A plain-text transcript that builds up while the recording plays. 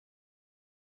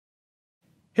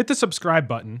Hit the subscribe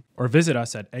button or visit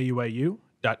us at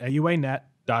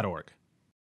auau.auanet.org.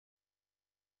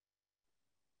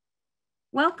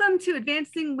 Welcome to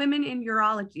Advancing Women in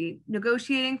Urology,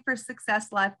 Negotiating for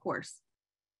Success live course.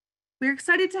 We're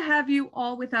excited to have you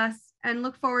all with us and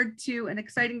look forward to an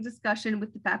exciting discussion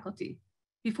with the faculty.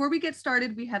 Before we get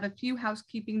started, we have a few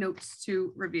housekeeping notes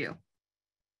to review.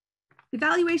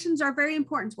 Evaluations are very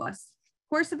important to us.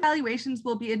 Course evaluations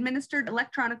will be administered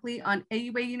electronically on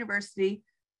AUA University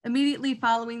immediately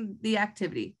following the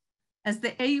activity. As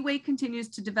the AUA continues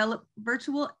to develop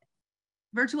virtual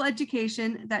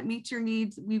education that meets your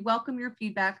needs, we welcome your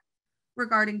feedback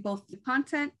regarding both the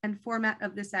content and format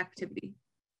of this activity.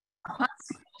 Upon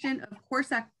completion of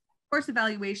course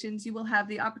evaluations, you will have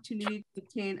the opportunity to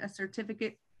obtain a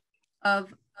certificate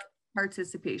of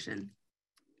participation.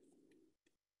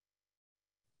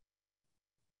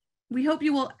 We hope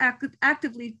you will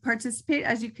actively participate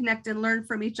as you connect and learn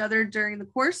from each other during the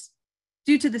course.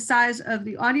 Due to the size of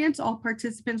the audience, all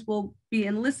participants will be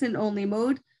in listen-only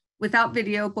mode without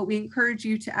video, but we encourage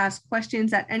you to ask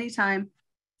questions at any time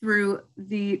through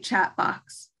the chat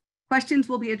box. Questions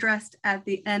will be addressed at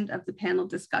the end of the panel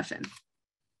discussion.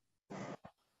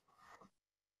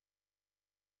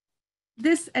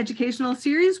 This educational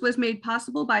series was made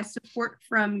possible by support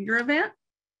from Urovant.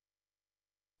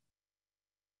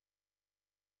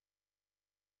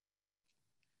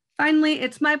 Finally,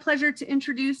 it's my pleasure to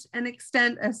introduce and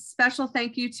extend a special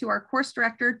thank you to our course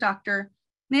director, Dr.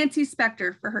 Nancy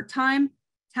Spector, for her time,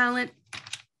 talent,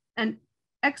 and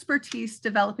expertise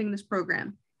developing this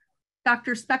program.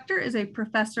 Dr. Spector is a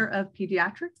professor of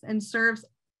pediatrics and serves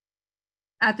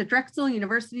at the Drexel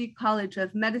University College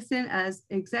of Medicine as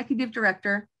executive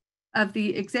director of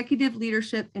the Executive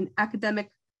Leadership in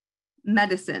Academic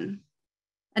Medicine,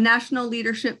 a national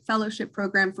leadership fellowship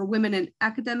program for women in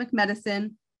academic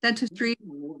medicine, dentistry,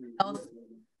 health,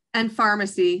 and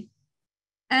pharmacy,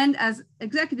 and as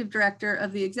executive director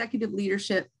of the executive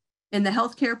leadership in the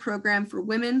healthcare program for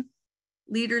women,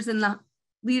 leaders in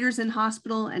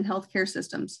hospital and healthcare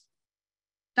systems.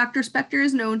 Dr. Spector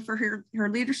is known for her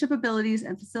leadership abilities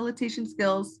and facilitation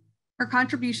skills. Her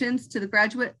contributions to the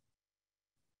graduate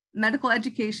medical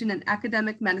education and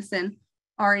academic medicine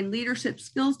are in leadership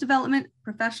skills development,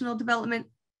 professional development,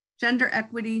 gender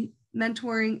equity,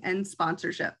 mentoring and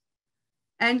sponsorship,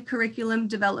 and curriculum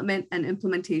development and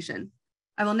implementation.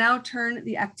 I will now turn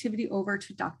the activity over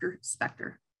to Dr.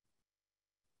 Spector.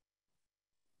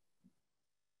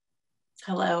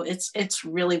 Hello, it's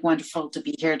really wonderful to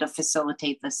be here to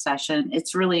facilitate this session.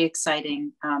 It's really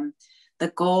exciting. The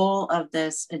goal of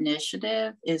this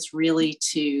initiative is really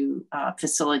to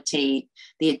facilitate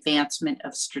the advancement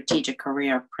of strategic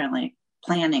career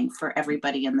planning for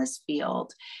everybody in this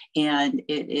field. And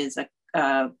it is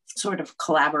a sort of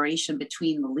collaboration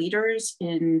between the leaders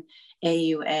in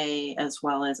AUA as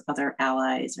well as other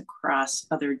allies across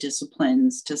other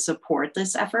disciplines to support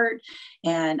this effort.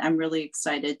 And I'm really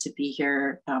excited to be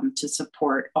here to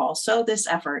support also this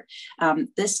effort.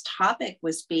 This topic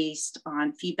was based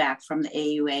on feedback from the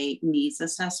AUA needs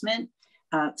assessment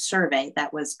survey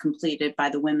that was completed by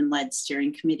the women-led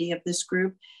steering committee of this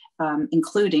group,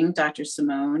 including Dr.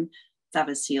 Simone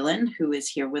Favasilan, who is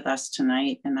here with us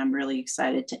tonight, and I'm really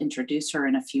excited to introduce her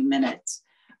in a few minutes.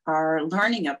 Our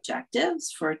learning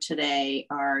objectives for today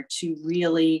are to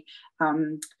really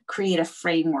create a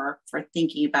framework for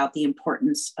thinking about the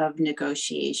importance of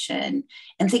negotiation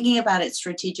and thinking about it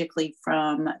strategically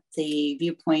from the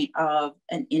viewpoint of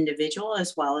an individual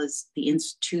as well as the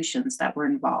institutions that were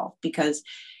involved, because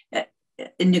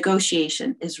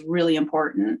negotiation is really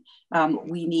important.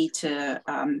 We need to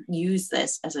use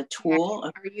this as a tool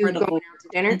of critical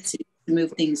to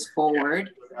move things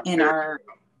forward in our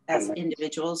as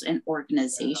individuals and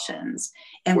organizations.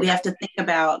 And we have to think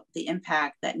about the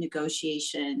impact that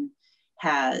negotiation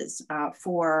has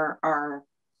for our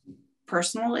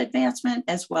personal advancement,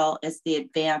 as well as the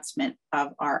advancement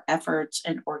of our efforts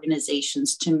and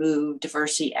organizations to move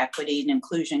diversity, equity, and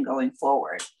inclusion going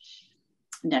forward.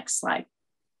 Next slide.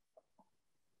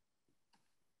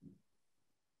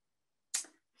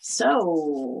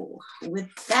 So with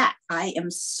that, I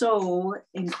am so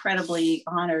incredibly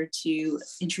honored to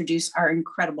introduce our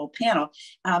incredible panel.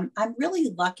 I'm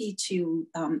really lucky to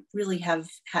really have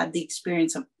had the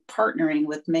experience of partnering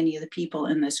with many of the people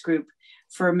in this group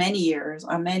for many years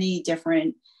on many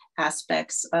different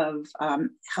aspects of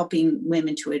helping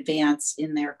women to advance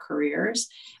in their careers.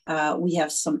 We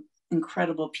have some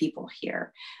incredible people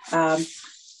here.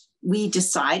 We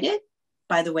decided,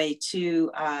 by the way,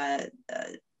 to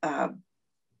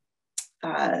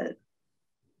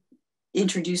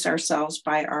introduce ourselves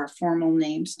by our formal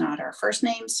names, not our first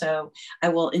names. So I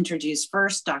will introduce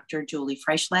first Dr. Julie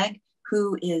Freischlag,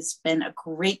 who has been a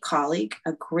great colleague,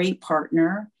 a great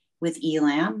partner with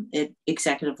ELAM,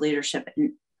 Executive Leadership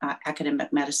in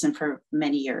Academic Medicine, for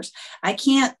many years. I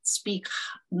can't speak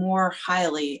more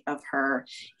highly of her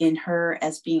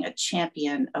as being a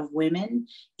champion of women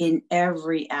in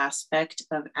every aspect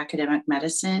of academic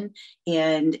medicine,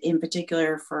 and in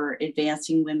particular for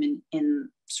advancing women in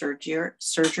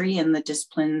surgery and the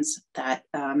disciplines that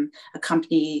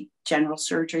accompany general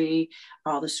surgery,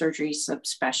 all the surgery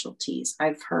subspecialties.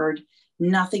 I've heard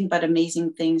nothing but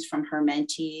amazing things from her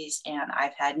mentees, and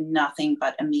I've had nothing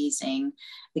but amazing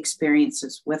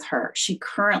experiences with her. She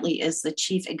currently is the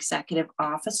Chief Executive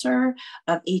Officer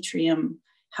of Atrium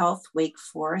Health Wake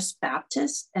Forest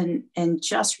Baptist, and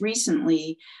just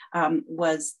recently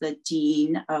was the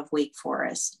Dean of Wake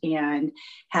Forest, and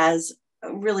has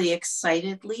really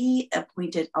excitedly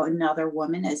appointed another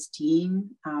woman as Dean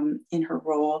in her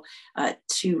role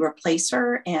to replace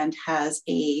her, and has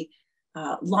a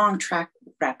long track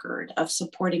record of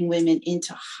supporting women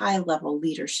into high-level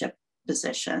leadership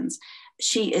positions.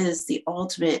 She is the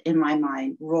ultimate, in my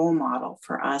mind, role model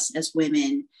for us as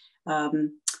women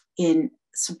in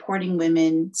supporting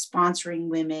women, sponsoring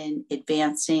women,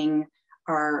 advancing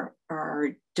our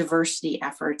diversity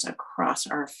efforts across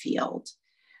our field.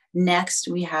 Next,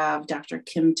 we have Dr.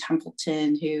 Kim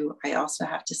Templeton, who I also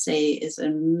have to say is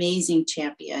an amazing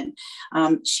champion.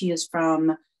 She is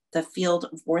from the field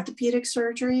of orthopedic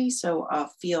surgery, so a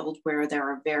field where there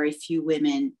are very few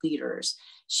women leaders.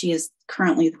 She is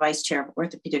currently the vice chair of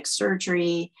orthopedic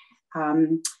surgery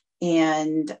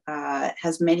and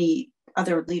has many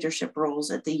other leadership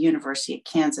roles at the University of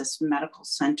Kansas Medical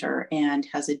Center and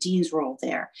has a dean's role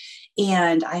there.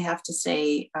 And I have to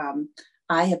say,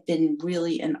 I have been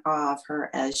really in awe of her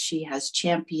as she has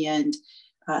championed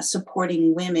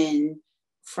supporting women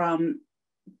from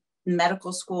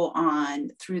medical school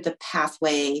on through the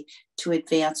pathway to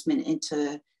advancement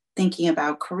into thinking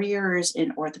about careers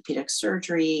in orthopedic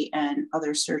surgery and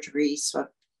other surgery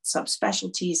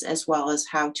subspecialties, as well as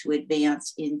how to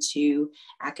advance into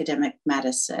academic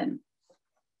medicine.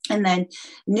 And then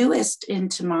newest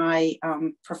into my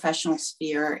professional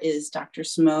sphere is Dr.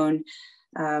 Simone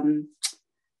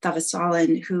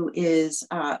Thavasalan, who is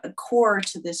a core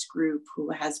to this group, who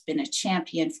has been a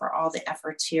champion for all the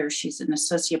efforts here. She's an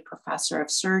associate professor of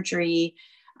surgery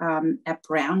at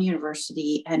Brown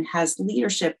University and has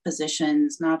leadership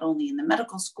positions not only in the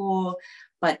medical school,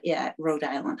 but at Rhode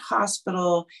Island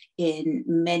Hospital, in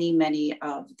many, many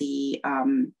of the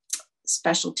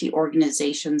specialty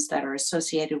organizations that are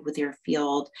associated with your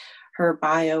field. Her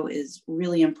bio is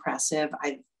really impressive.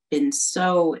 I've been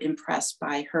so impressed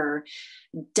by her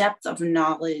depth of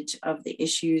knowledge of the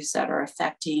issues that are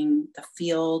affecting the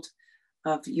field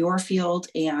of your field,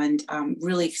 and I'm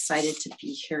really excited to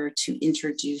be here to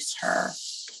introduce her.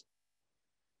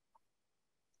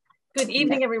 Good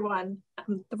evening, everyone.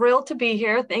 I'm thrilled to be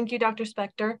here. Thank you, Dr.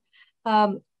 Spector.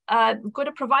 I'm going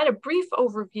to provide a brief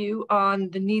overview on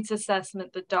the needs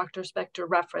assessment that Dr. Spector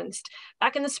referenced.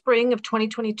 Back in the spring of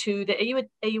 2022, the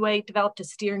AUA developed a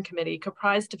steering committee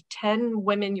comprised of 10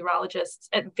 women urologists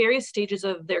at various stages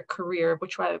of their career, of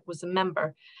which I was a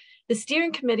member. The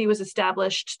steering committee was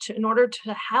established in order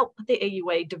to help the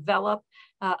AUA develop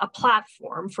a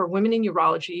platform for women in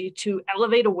urology to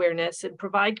elevate awareness and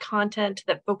provide content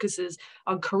that focuses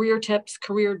on career tips,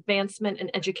 career advancement,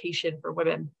 and education for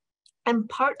women. And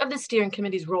part of the steering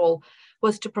committee's role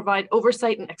was to provide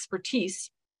oversight and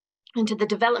expertise into the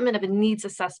development of a needs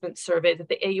assessment survey that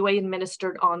the AUA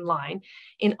administered online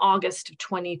in August of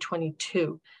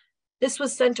 2022. This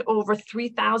was sent to over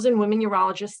 3,000 women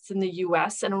urologists in the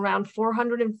US, and around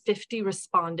 450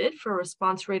 responded, for a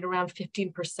response rate around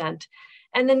 15%.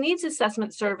 And the needs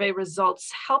assessment survey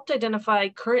results helped identify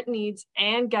current needs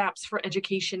and gaps for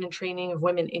education and training of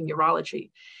women in urology.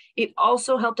 It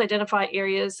also helped identify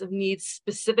areas of needs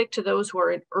specific to those who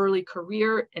are in early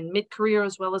career and mid-career,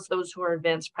 as well as those who are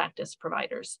advanced practice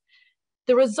providers.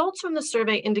 The results from the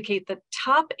survey indicate that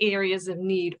top areas of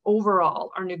need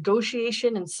overall are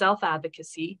negotiation and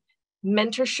self-advocacy,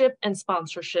 mentorship and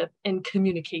sponsorship, and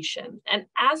communication. And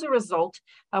as a result,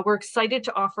 we're excited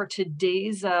to offer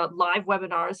today's live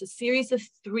webinars, a series of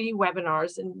 3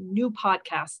 webinars and new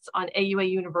podcasts on AUA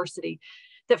University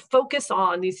that focus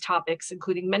on these topics,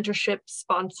 including mentorship,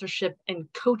 sponsorship, and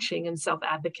coaching and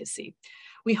self-advocacy.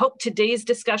 We hope today's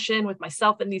discussion with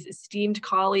myself and these esteemed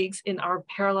colleagues in our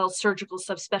parallel surgical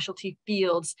subspecialty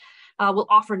fields will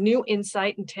offer new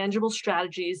insight and tangible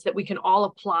strategies that we can all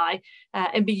apply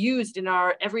and be used in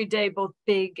our everyday, both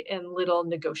big and little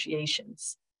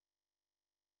negotiations.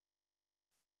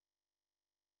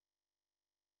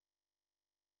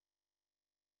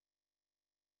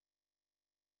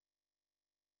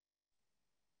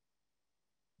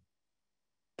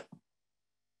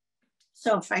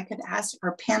 So if I could ask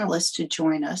our panelists to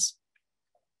join us,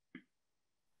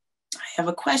 I have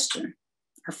a question,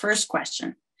 our first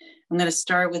question. I'm going to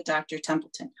start with Dr.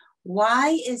 Templeton.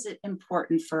 Why is it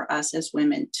important for us as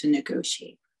women to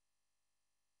negotiate?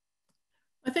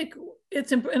 I think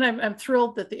it's important, and I'm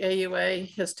thrilled that the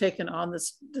AUA has taken on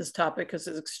this topic because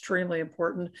it's extremely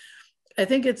important. I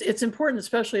think it's important,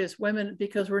 especially as women,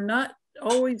 because we're not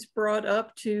always brought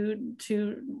up to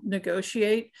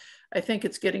negotiate. I think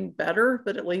it's getting better,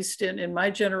 but at least in my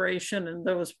generation and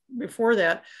those before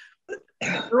that,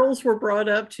 girls were brought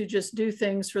up to just do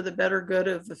things for the better good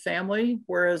of the family,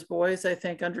 whereas boys, I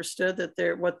think, understood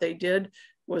that what they did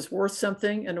was worth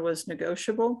something and was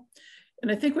negotiable. And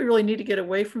I think we really need to get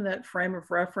away from that frame of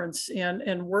reference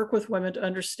and work with women to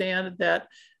understand that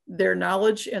their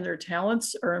knowledge and their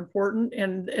talents are important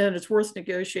and it's worth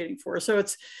negotiating for. So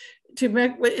it's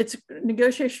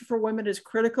negotiation for women is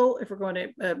critical if we're going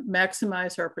to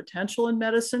maximize our potential in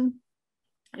medicine,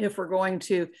 if we're going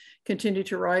to continue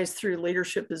to rise through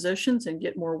leadership positions and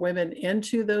get more women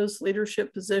into those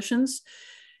leadership positions.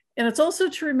 And it's also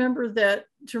to remember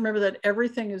that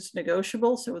everything is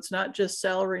negotiable. So it's not just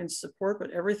salary and support,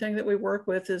 but everything that we work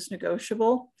with is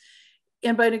negotiable.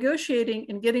 And by negotiating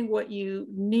and getting what you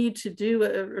need to do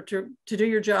to do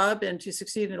your job and to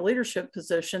succeed in a leadership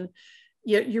position,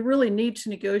 you really need to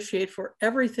negotiate for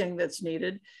everything that's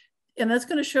needed. And that's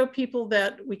going to show people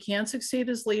that we can succeed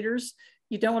as leaders.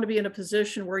 You don't want to be in a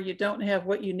position where you don't have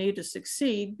what you need to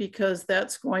succeed, because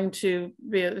that's going to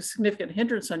be a significant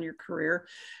hindrance on your career.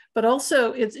 But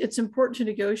also it's important to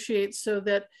negotiate so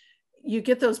that you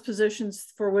get those positions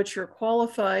for which you're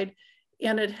qualified,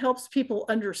 and it helps people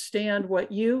understand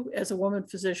what you as a woman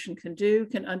physician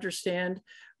can understand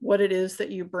what it is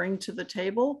that you bring to the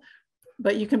table.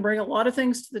 But you can bring a lot of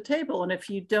things to the table. And if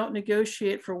you don't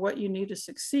negotiate for what you need to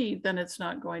succeed, then it's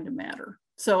not going to matter.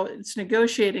 So it's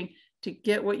negotiating to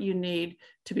get what you need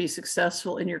to be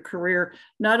successful in your career,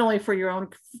 not only for your own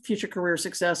future career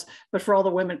success, but for all the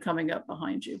women coming up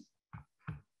behind you.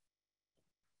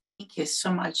 Thank you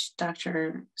so much,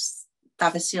 Dr.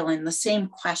 Stavasilan. The same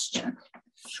question.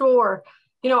 Sure.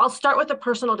 I'll start with a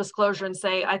personal disclosure and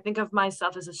say, I think of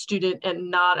myself as a student and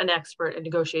not an expert in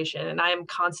negotiation. And I am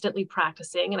constantly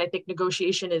practicing. And I think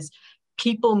negotiation is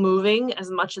people moving as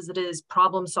much as it is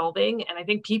problem solving. And I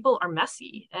think people are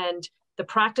messy, and the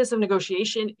practice of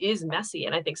negotiation is messy.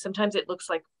 And I think sometimes it looks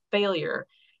like failure.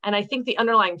 And I think the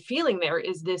underlying feeling there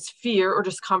is this fear or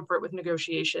discomfort with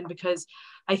negotiation, because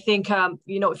I think,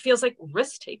 it feels like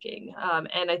risk taking.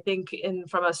 And I think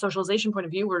from a socialization point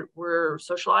of view, we're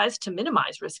socialized to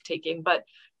minimize risk taking. But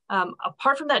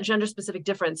apart from that gender specific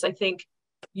difference, I think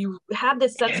you have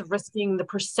this sense of risking the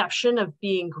perception of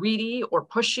being greedy or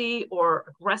pushy or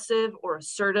aggressive or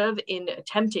assertive in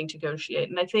attempting to negotiate.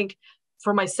 And I think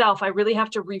for myself, I really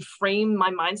have to reframe my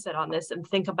mindset on this and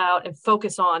think about and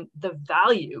focus on the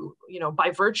value, by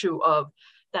virtue of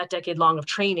that decade long of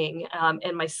training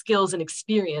and my skills and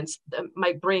experience that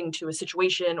might bring to a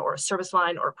situation or a service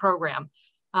line or a program.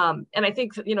 And I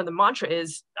think, the mantra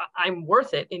is, I'm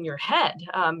worth it in your head,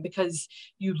 because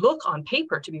you look on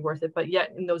paper to be worth it, but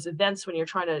yet in those events when you're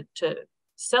trying to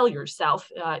sell yourself,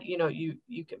 you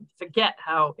can forget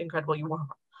how incredible you are.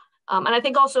 And I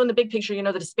think also in the big picture,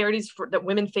 the disparities that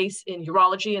women face in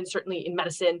urology and certainly in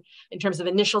medicine in terms of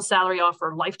initial salary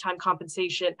offer, lifetime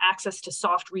compensation, access to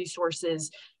soft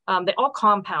resources, they all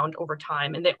compound over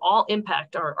time, and they all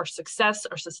impact our success,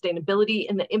 our sustainability,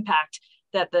 and the impact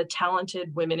that the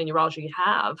talented women in urology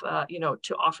have,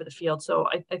 to offer the field. So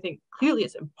I think clearly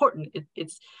it's important.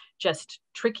 It's just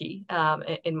tricky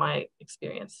in my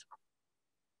experience.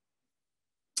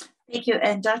 Thank you.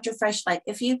 And Dr. Freshlight,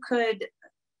 if you could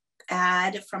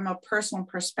add from a personal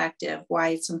perspective why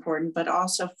it's important, but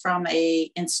also from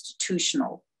a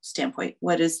institutional standpoint,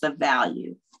 what is the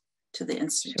value to the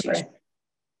institution?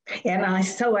 Sure. And I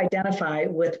so identify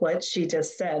with what she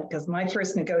just said, because my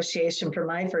first negotiation for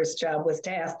my first job was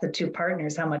to ask the two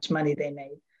partners how much money they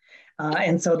made.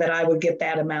 And so that I would get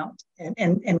that amount.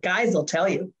 And guys will tell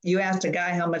you, you asked a guy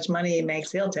how much money he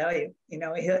makes, he'll tell you,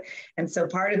 and so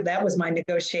part of that was my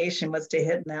negotiation, was to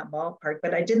hit in that ballpark.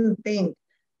 But I didn't think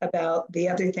about the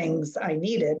other things I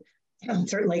needed,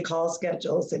 certainly call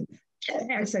schedules and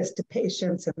access to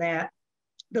patients and that.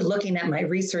 But looking at my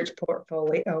research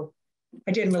portfolio,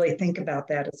 I didn't really think about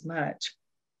that as much.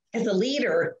 As a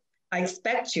leader, I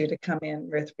expect you to come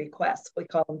in with requests. We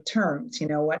call them terms,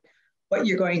 what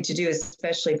you're going to do,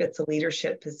 especially if it's a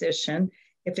leadership position.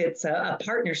 If it's a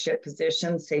partnership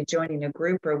position, say joining a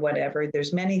group or whatever,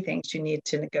 there's many things you need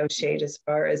to negotiate as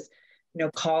far as,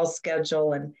 call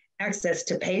schedule and access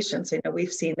to patients.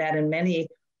 We've seen that in many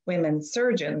women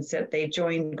surgeons, that they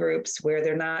join groups where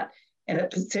they're not in a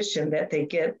position that they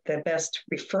get the best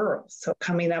referrals. So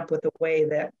coming up with a way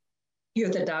that you're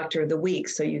the doctor of the week,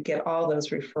 so you get all those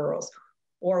referrals.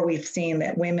 Or we've seen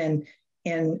that women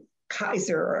in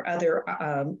Kaiser or other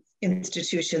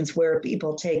institutions where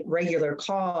people take regular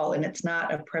call and it's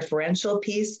not a preferential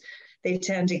piece, they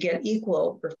tend to get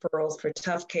equal referrals for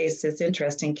tough cases,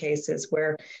 interesting cases,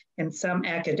 where in some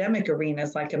academic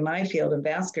arenas, like in my field in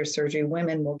vascular surgery,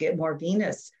 women will get more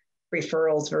venous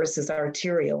referrals versus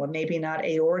arterial, and maybe not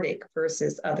aortic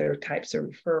versus other types of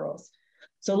referrals.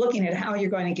 So looking at how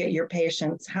you're going to get your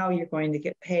patients, how you're going to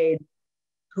get paid,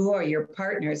 who are your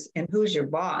partners, and who's your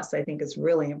boss, I think is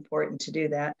really important to do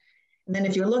that. And then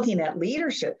if you're looking at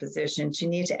leadership positions, you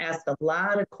need to ask a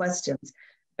lot of questions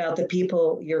about the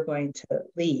people you're going to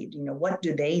lead. You know, what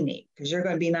do they need? Because you're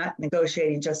going to be not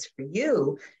negotiating just for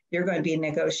you, you're going to be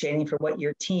negotiating for what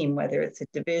your team, whether it's a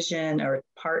division or a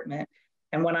department.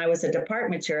 And when I was a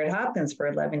department chair at Hopkins for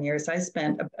 11 years, I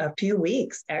spent a few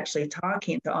weeks actually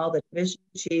talking to all the division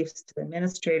chiefs, to the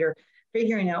administrator,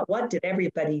 figuring out what did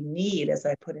everybody need as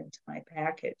I put into my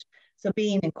package. So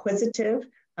being inquisitive,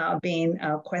 being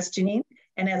questioning.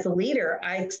 And as a leader,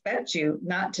 I expect you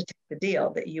not to take the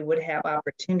deal, that you would have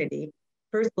opportunity,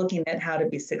 first looking at how to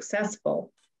be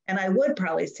successful. And I would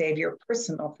probably save your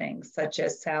personal things, such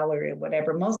as salary or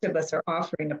whatever. Most of us are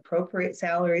offering appropriate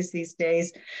salaries these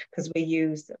days because we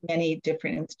use many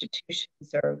different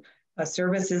institutions or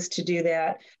services to do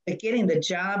that. But getting the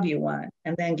job you want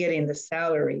and then getting the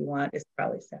salary you want is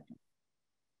probably second.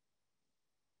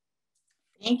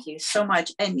 Thank you so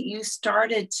much. And you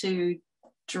started to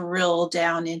drill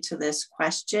down into this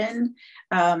question,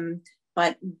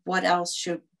 but what else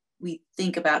should we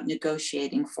think about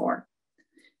negotiating for?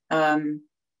 And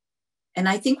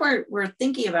I think we're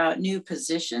thinking about new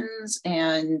positions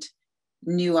and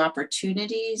new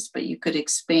opportunities, but you could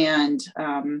expand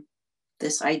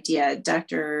this idea,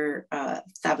 Dr.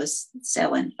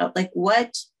 Thabas-Selin, like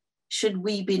what should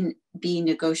we be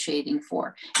negotiating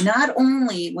for? Not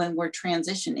only when we're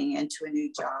transitioning into a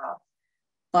new job,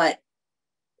 but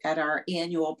at our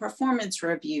annual performance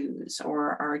reviews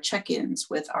or our check-ins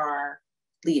with our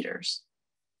leaders.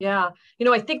 Yeah, you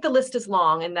know, I think the list is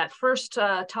long, and that first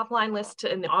top line list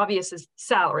and the obvious is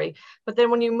salary. But then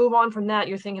when you move on from that,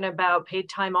 you're thinking about paid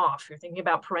time off, you're thinking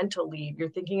about parental leave, you're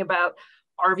thinking about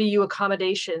RVU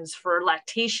accommodations for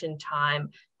lactation time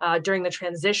during the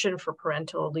transition for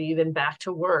parental leave and back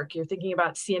to work. You're thinking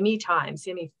about CME time,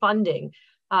 CME funding.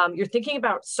 You're thinking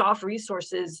about soft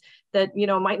resources that, you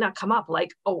know, might not come up,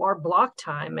 like OR block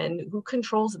time, and who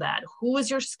controls that? Who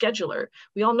is your scheduler?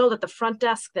 We all know that the front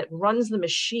desk that runs the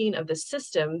machine of the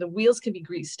system, the wheels can be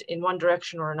greased in one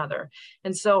direction or another.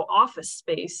 And so office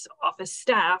space, office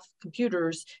staff,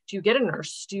 computers, do you get a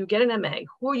nurse? Do you get an MA?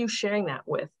 Who are you sharing that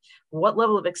with? What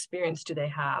level of experience do they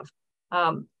have?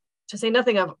 To say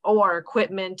nothing of OR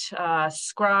equipment,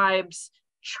 scribes,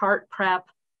 chart prep.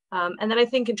 And then I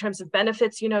think in terms of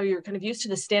benefits, you know, you're kind of used to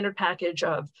the standard package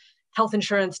of health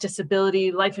insurance,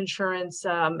 disability, life insurance.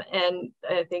 And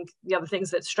I think the other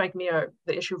things that strike me are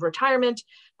the issue of retirement,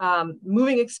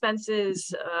 moving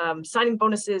expenses, signing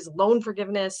bonuses, loan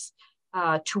forgiveness,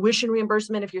 tuition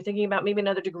reimbursement, if you're thinking about maybe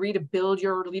another degree to build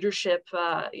your leadership,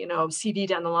 you know, CV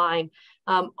down the line.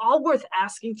 All worth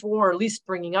asking for, or at least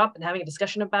bringing up and having a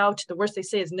discussion about. The worst they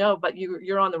say is no, but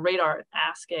you're on the radar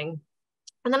asking.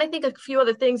 And then I think a few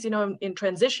other things, you know, in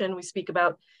transition, we speak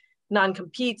about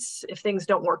non-competes. If things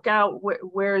don't work out,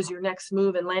 where is your next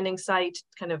move and landing site,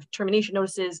 kind of termination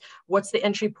notices, what's the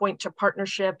entry point to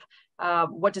partnership?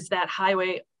 What does that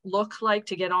highway look like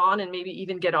to get on and maybe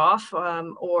even get off,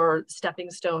 or stepping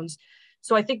stones?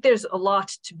 So I think there's a lot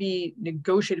to be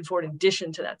negotiated for in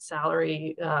addition to that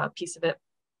salary piece of it.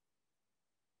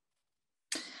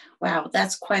 Wow,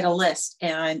 that's quite a list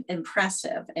and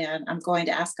impressive. And I'm going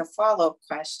to ask a follow-up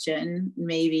question,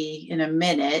 maybe in a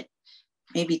minute,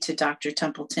 maybe to Dr.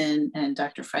 Templeton and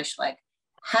Dr. Freischlag.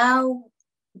 How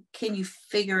can you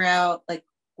figure out, like,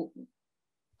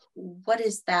 what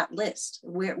is that list?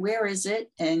 Where is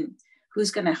it? And who's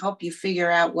going to help you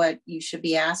figure out what you should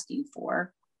be asking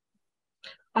for?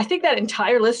 I think that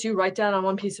entire list you write down on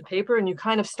one piece of paper and you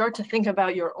kind of start to think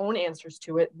about your own answers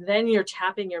to it. Then you're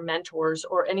tapping your mentors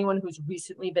or anyone who's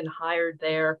recently been hired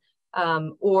there,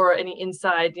 or any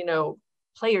inside, you know,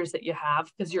 players that you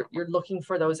have, because you're looking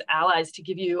for those allies to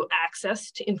give you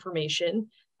access to information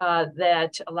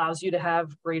that allows you to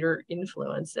have greater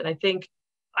influence. And I think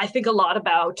a lot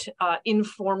about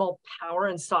informal power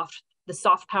and the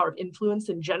soft power of influence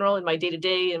in general in my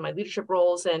day-to-day and my leadership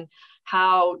roles, and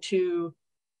how to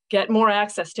get more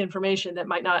access to information that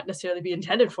might not necessarily be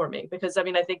intended for me, because I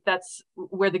mean, I think that's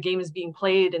where the game is being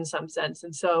played in some sense.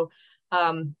 And so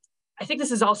I think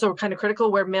this is also kind of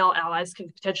critical where male allies can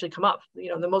potentially come up. You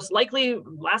know, the most likely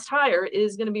last hire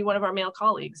is going to be one of our male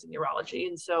colleagues in urology.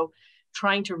 And so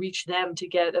trying to reach them to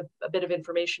get a bit of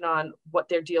information on what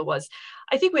their deal was.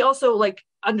 I think we also like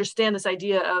understand this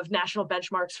idea of national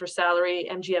benchmarks for salary,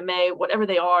 MGMA, whatever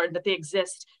they are, that they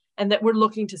exist, and that we're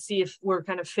looking to see if we're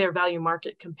kind of fair value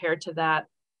market compared to that.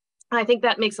 And I think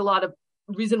that makes a lot of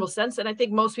reasonable sense. And I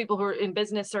think most people who are in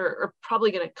business are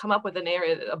probably going to come up with an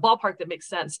area, a ballpark that makes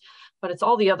sense, but it's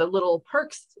all the other little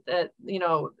perks that, you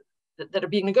know, that are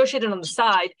being negotiated on the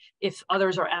side if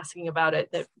others are asking about it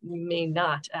that we may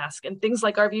not ask. And things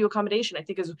like RVU accommodation, I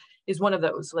think is one of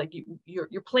those. Like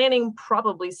you're planning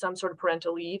probably some sort of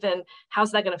parental leave, and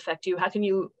how's that going to affect you? How can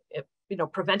you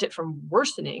prevent it from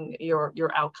worsening your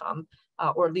outcome,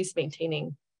 or at least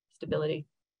maintaining stability?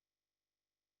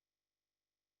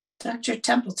 Dr.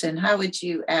 Templeton, how would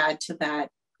you add to that?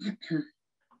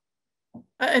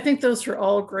 I think those are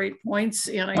all great points.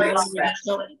 And I know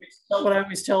what I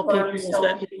always tell people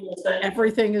is that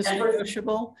everything is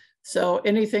negotiable. So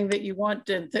anything that you want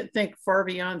to think far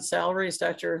beyond salaries,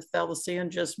 Dr. Thalassian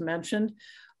just mentioned.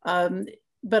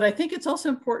 But I think it's also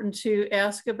important to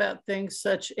ask about things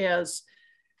such as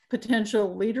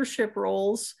potential leadership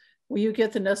roles. Will you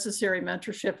get the necessary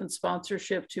mentorship and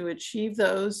sponsorship to achieve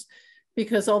those?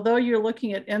 Because although you're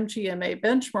looking at MGMA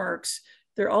benchmarks,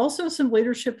 there are also some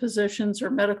leadership positions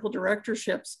or medical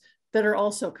directorships that are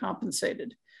also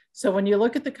compensated. So when you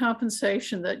look at the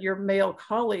compensation that your male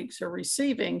colleagues are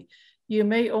receiving, you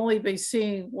may only be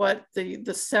seeing what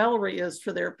the salary is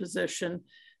for their position,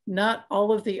 not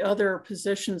all of the other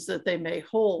positions that they may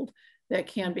hold that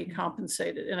can be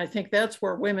compensated. And I think that's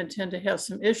where women tend to have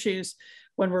some issues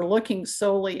when we're looking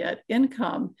solely at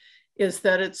income, is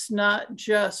that it's not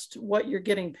just what you're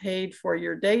getting paid for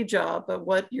your day job, but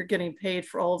what you're getting paid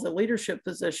for all of the leadership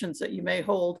positions that you may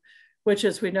hold, which,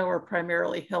 as we know, are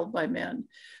primarily held by men.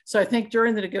 So I think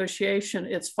during the negotiation,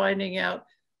 it's finding out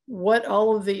what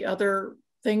all of the other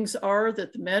things are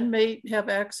that the men may have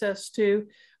access to,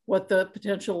 what the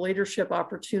potential leadership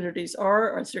opportunities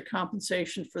are. Is there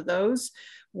compensation for those?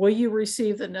 Will you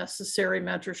receive the necessary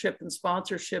mentorship and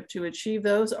sponsorship to achieve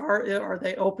those? Are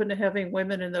they open to having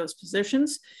women in those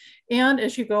positions? And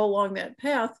as you go along that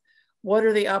path, what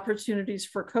are the opportunities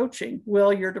for coaching?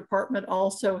 Will your department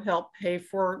also help pay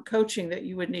for coaching that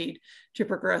you would need to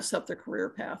progress up the career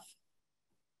path?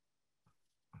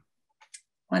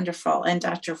 Wonderful. And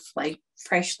Dr.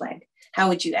 Freischlag, how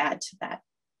would you add to that?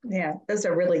 Yeah, those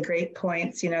are really great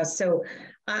points. So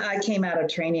I came out of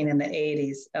training in the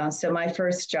 80s. So my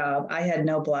first job, I had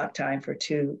no block time for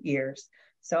 2 years.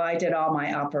 So I did all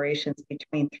my operations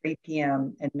between 3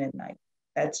 p.m. and midnight.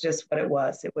 That's just what it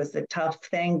was. It was a tough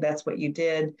thing. That's what you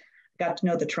did. Got to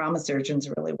know the trauma surgeons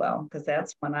really well, because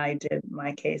that's when I did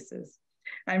my cases.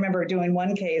 I remember doing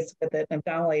one case with an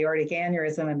abdominal aortic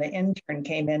aneurysm, and the intern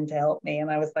came in to help me. And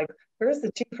I was like, where's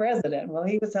the chief resident? Well,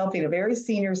 he was helping a very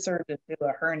senior surgeon do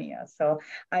a hernia. So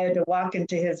I had to walk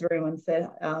into his room and say,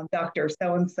 Dr.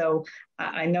 So-and-so,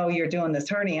 I know you're doing this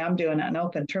hernia. I'm doing an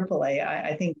open AAA.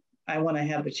 I think I want to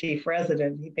have the chief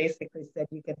resident. He basically said,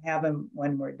 you can have him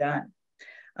when we're done.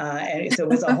 And so it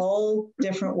was a whole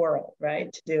different world,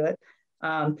 right, to do it.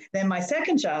 Then my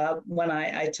second job, when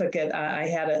I took it, I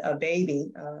had a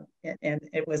baby, and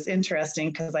it was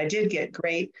interesting because I did get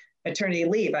great maternity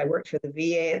leave. I worked for the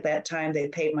VA at that time. They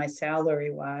paid my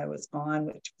salary while I was gone,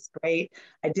 which was great.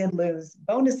 I did lose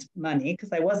bonus money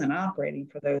because I wasn't operating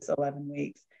for those 11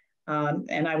 weeks.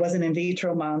 And I was an in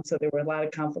vitro mom, so there were a lot of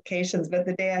complications. But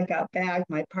the day I got back,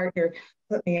 my partner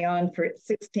put me on for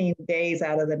 16 days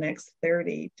out of the next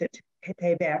 30 to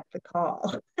pay back the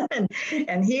call.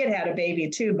 and he had a baby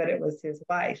too, but it was his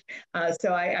wife.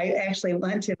 So I actually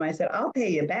went to him. I said, I'll pay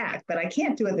you back, but I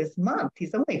can't do it this month.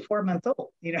 He's only 4 months old,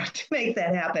 to make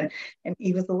that happen. And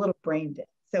he was a little brain dead.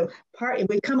 So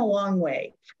we've come a long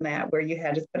way from that, where you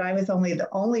had this, but I was the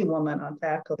only woman on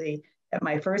faculty at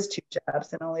my first 2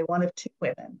 jobs, and only one of 2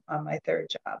 women on my third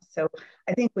job. So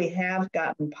I think we have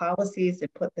gotten policies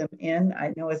and put them in.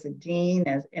 I know as a dean,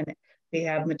 and we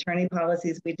have maternity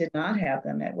policies. We did not have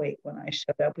them at Wake when I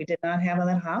showed up. We did not have them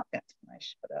at Hopkins when I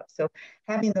showed up. So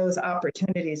having those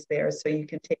opportunities there so you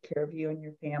can take care of you and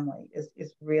your family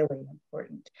is really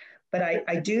important. But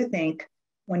I do think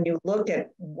when you look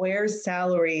at where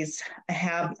salaries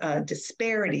have a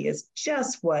disparity, is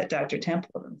just what Dr.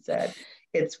 Templeton said.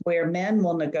 It's where men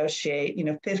will negotiate,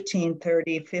 $15,000,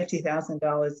 $30,000,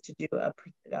 $50,000 to do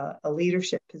a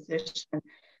leadership position.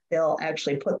 They'll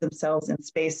actually put themselves in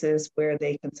spaces where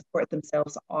they can support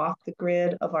themselves off the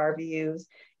grid of RVUs.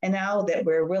 And now that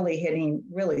we're really hitting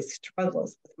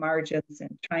struggles with margins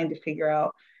and trying to figure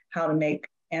out how to make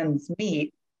ends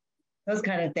meet, those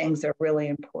kind of things are really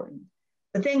important.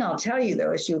 The thing I'll tell you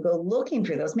though, is you go looking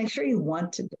for those, make sure you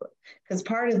want to do it. Because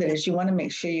part of it is you want to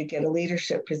make sure you get a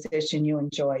leadership position you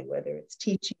enjoy, whether it's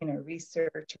teaching or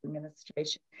research or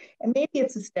administration. And maybe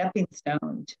it's a stepping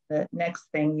stone to the next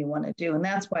thing you want to do. And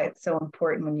that's why it's so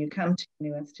important when you come to a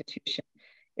new institution,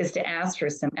 is to ask for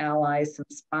some allies, some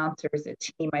sponsors, a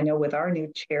team. I know with our new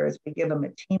chairs, we give them a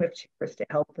team of chairs to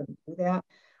help them do that.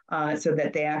 So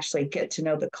that they actually get to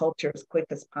know the culture as quick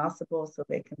as possible so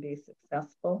they can be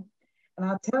successful. And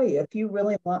I'll tell you, if you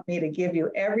really want me to give you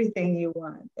everything you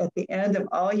want, at the end of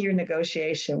all your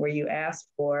negotiation where you ask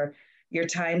for your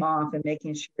time off and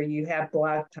making sure you have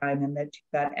block time and that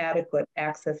you've got adequate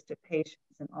access to patients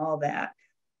and all that,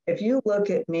 if you look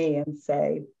at me and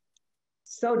say,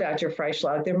 so Dr.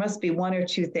 Freischlag, there must be one or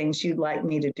two things you'd like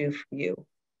me to do for you.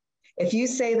 If you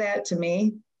say that to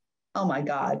me, oh my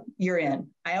God, you're in.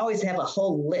 I always have a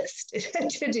whole list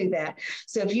to do that.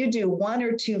 So if you do one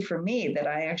or two for me that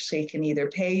I actually can either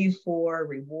pay you for,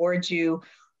 reward you,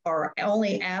 or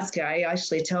only ask you, I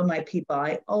actually tell my people,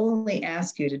 I only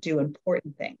ask you to do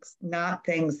important things, not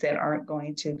things that aren't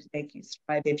going to make you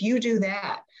strive. If you do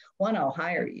that, one, I'll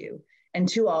hire you. And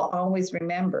two, I'll always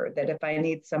remember that if I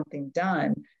need something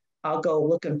done, I'll go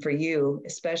looking for you,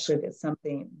 especially if it's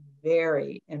something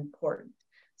very important.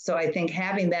 So I think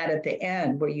having that at the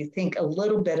end where you think a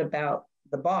little bit about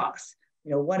the boss,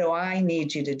 what do I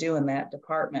need you to do in that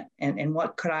department? And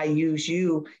what could I use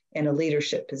you in a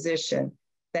leadership position?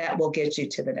 That will get you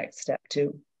to the next step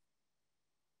too.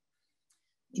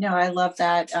 I love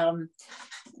that.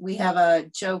 We have a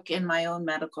joke in my own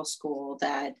medical school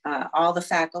that all the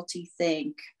faculty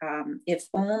think if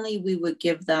only we would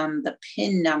give them the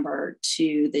PIN number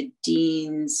to the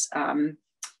dean's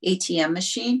ATM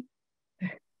machine,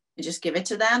 just give it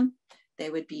to them,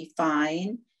 they would be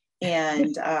fine.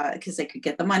 And because they could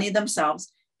get the money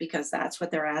themselves, because that's what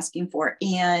they're asking for.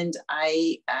 And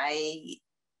I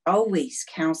always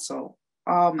counsel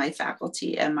all my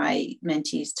faculty and my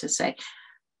mentees to say,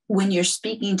 when you're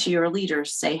speaking to your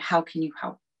leaders, say, how can you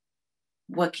help?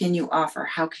 What can you offer?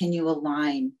 How can you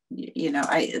align?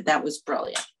 That was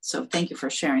brilliant. So thank you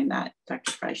for sharing that,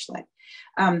 Dr. Freischlag.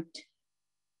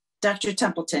 Dr.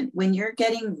 Templeton, when you're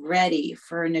getting ready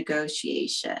for a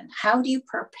negotiation, how do you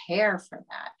prepare for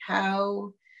that?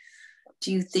 How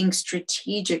do you think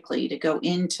strategically to go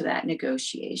into that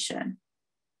negotiation?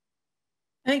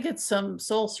 I think it's some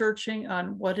soul searching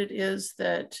on what it is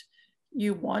that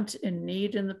you want and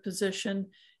need in the position.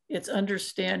 It's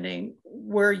understanding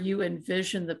where you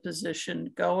envision the position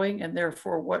going and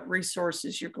therefore what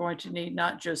resources you're going to need,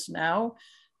 not just now,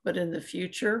 but in the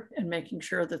future, and making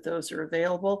sure that those are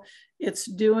available. It's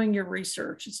doing your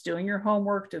research. It's doing your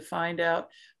homework to find out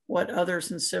what others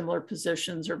in similar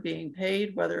positions are being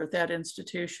paid, whether at that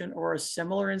institution or a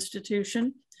similar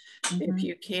institution. Mm-hmm. If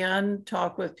you can,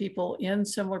 talk with people in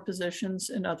similar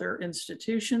positions in other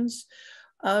institutions.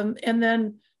 And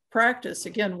then practice.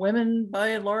 Again, women by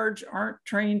and large aren't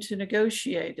trained to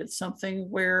negotiate. It's something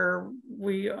where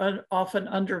we often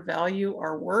undervalue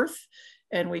our worth.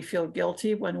 And we feel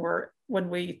guilty when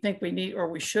we think we need, or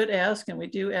we should ask, and we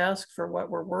do ask for what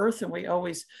we're worth, and we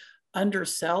always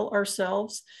undersell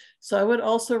ourselves. So I would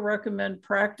also recommend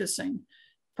practicing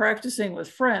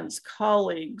with friends,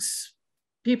 colleagues,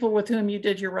 people with whom you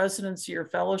did your residency or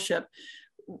fellowship.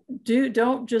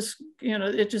 Don't just,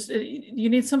 you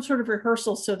need some sort of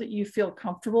rehearsal so that you feel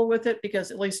comfortable with it,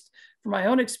 because at least from my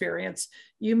own experience,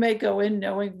 you may go in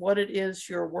knowing what it is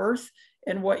you're worth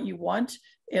and what you want.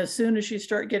 As soon as you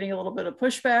start getting a little bit of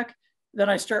pushback, then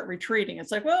I start retreating.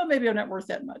 It's like, well, maybe I'm not worth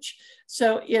that much.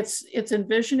 So it's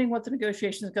envisioning what the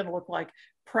negotiation is going to look like.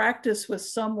 Practice with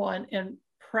someone and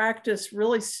practice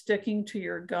really sticking to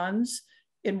your guns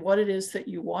in what it is that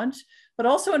you want, but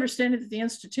also understanding that the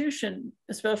institution,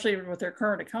 especially with their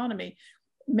current economy,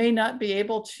 may not be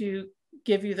able to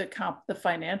give you the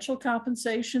financial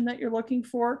compensation that you're looking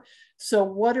for. So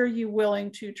what are you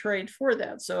willing to trade for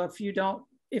that? So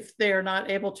if they are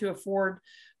not able to afford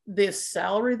this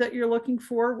salary that you're looking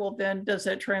for, well, then does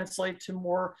that translate to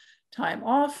more time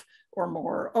off or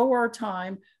more OR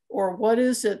time? Or what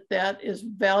is it that is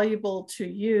valuable to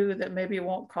you that maybe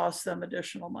won't cost them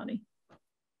additional money?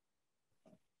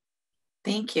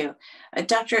 Thank you.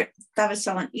 Dr.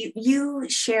 Thavasalan, you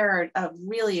shared a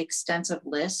really extensive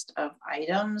list of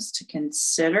items to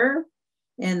consider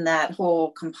in that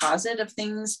whole composite of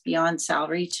things beyond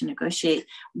salary to negotiate.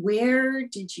 Where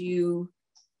did you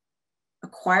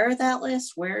acquire that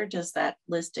list? Where does that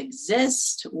list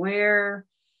exist? Where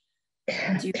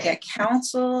do you get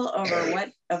counsel over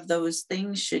what of those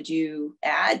things should you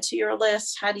add to your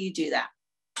list? How do you do that?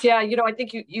 Yeah, I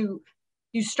think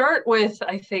you start with,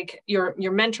 I think, your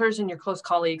mentors and your close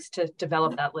colleagues to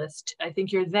develop that list. I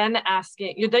think you're then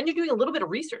you're doing a little bit of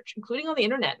research, including on the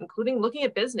internet, including looking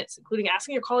at business, including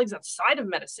asking your colleagues outside of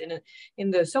medicine and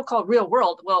in the so-called real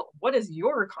world. Well, what does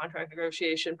your contract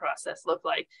negotiation process look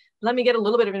like? Let me get a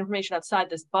little bit of information outside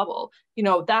this bubble.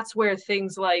 That's where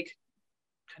things like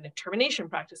kind of termination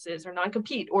practices or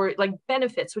non-compete or like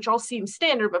benefits, which all seem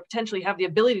standard, but potentially have the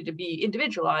ability to be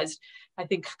individualized, I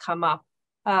think come up.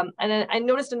 And then I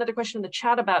noticed another question in the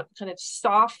chat about kind of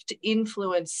soft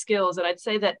influence skills. And I'd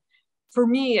say that for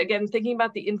me, again, thinking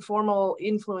about the informal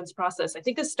influence process, I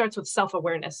think this starts with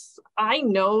self-awareness. I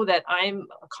know that I'm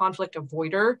a conflict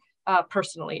avoider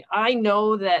personally. I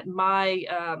know that my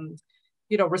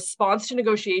response to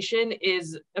negotiation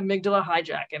is amygdala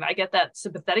hijack. And I get that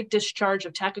sympathetic discharge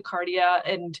of tachycardia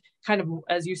and kind of,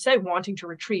 as you say, wanting to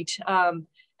retreat. And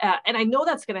I know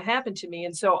that's going to happen to me.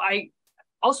 And so I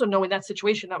also know in that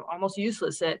situation, I'm almost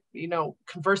useless at,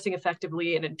 conversing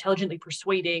effectively and intelligently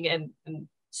persuading. And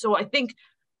so I think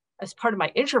as part of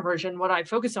my introversion, what I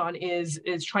focus on is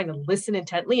trying to listen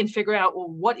intently and figure out, well,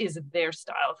 what is their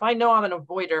style? If I know I'm an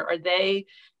avoider, are they,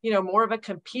 more of a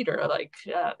competitor, like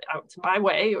it's my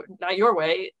way, not your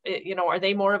way? Are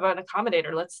they more of an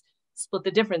accommodator? Let's split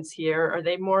the difference here. Are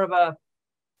they more of a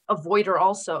avoider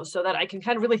also, so that I can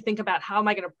kind of really think about how am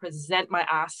I going to present my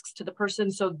asks to the person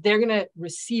so they're going to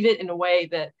receive it in a way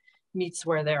that meets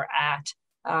where they're at.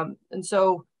 And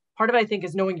so part of it, I think,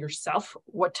 is knowing yourself,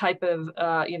 what type of,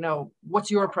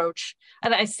 what's your approach?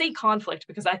 And I say conflict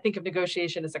because I think of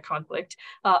negotiation as a conflict.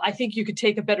 I think you could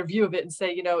take a better view of it and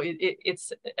say,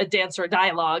 it's a dance or a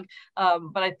dialogue.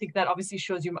 But I think that obviously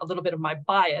shows you a little bit of my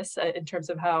bias in terms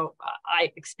of how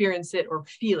I experience it or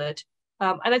feel it.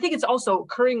 And I think it's also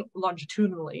occurring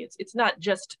longitudinally. It's not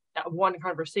just one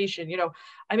conversation.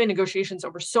 I'm in negotiations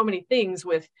over so many things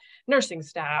with nursing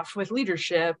staff, with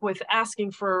leadership, with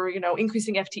asking for,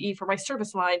 increasing FTE for my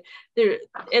service line.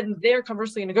 They're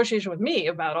conversely in negotiation with me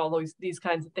about all these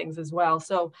kinds of things as well.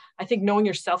 So I think knowing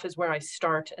yourself is where I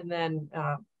start, and then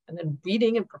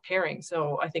reading and preparing.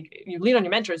 So I think you lean on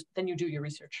your mentors, then you do your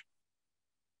research.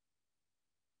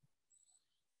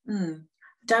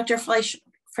 Dr.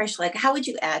 Freischlag, how would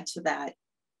you add to that?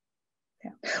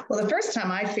 Yeah. Well, the first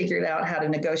time I figured out how to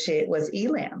negotiate was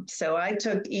ELAM. So I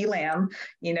took ELAM,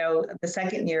 the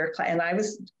second year, and I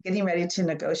was getting ready to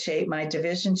negotiate my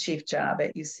division chief job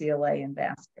at UCLA in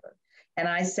vascular. And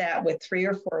I sat with 3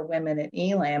 or 4 women at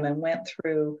ELAM and went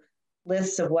through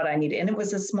lists of what I needed. And it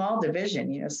was a small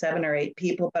division, 7 or 8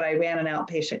 people, but I ran an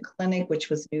outpatient clinic, which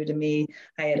was new to me.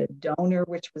 I had a donor,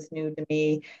 which was new to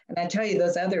me. And I tell you,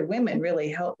 those other women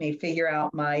really helped me figure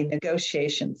out my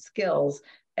negotiation skills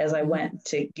as I went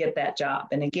to get that job.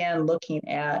 And again, looking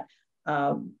at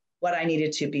what I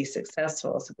needed to be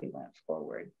successful as we went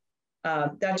forward.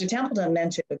 Dr. Templeton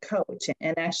mentioned a coach.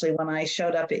 And actually, when I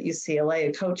showed up at UCLA,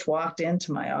 a coach walked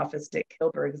into my office, Dick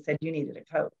Kilberg, and said, you needed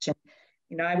a coach.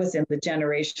 And I was in the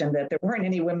generation that there weren't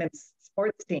any women's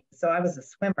sports teams. So I was a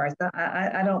swimmer. I thought,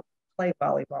 I don't play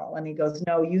volleyball. And he goes,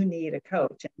 no, you need a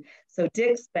coach. And so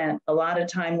Dick spent a lot of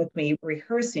time with me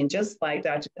rehearsing, just like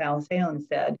Dr. Palisalen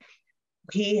said.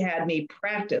 He had me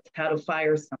practice how to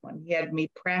fire someone. He had me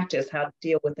practice how to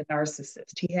deal with a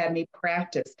narcissist. He had me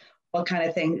practice what kind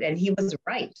of thing, and he was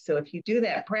right. So if you do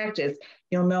that practice,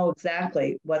 you'll know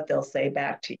exactly what they'll say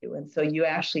back to you. And so you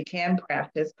actually can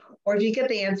practice, or if you get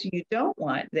the answer you don't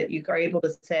want, that you are able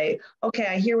to say, okay,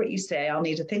 I hear what you say. I'll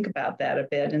need to think about that a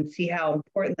bit and see how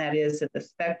important that is at the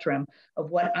spectrum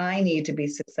of what I need to be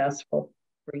successful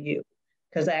for you.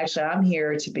 Because actually I'm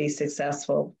here to be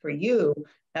successful for you,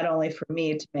 not only for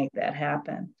me to make that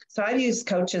happen. So I've used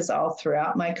coaches all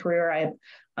throughout my career.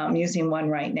 I'm using one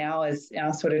right now as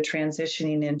sort of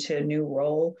transitioning into a new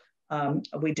role.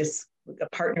 We just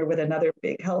partner with another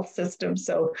big health system.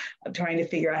 So I'm trying to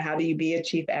figure out how do you be a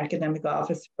chief academic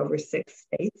officer over 6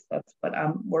 states. That's what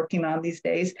I'm working on these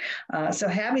days. So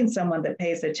having someone that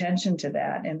pays attention to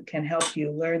that and can help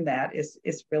you learn that is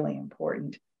really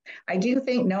important. I do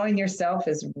think knowing yourself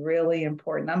is really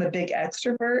important. I'm a big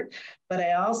extrovert, but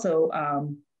I also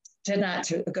tend not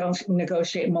to go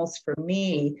negotiate. Most for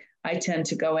me, I tend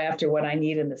to go after what I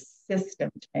need in the system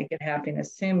to make it happen,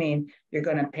 assuming you're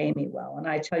going to pay me well. And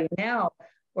I tell you now,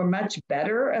 we're much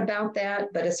better about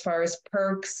that. But as far as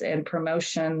perks and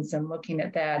promotions and looking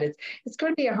at that, it's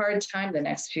going to be a hard time the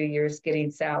next few years getting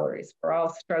salaries. We're all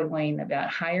struggling about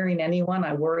hiring anyone.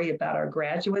 I worry about our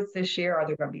graduates this year. Are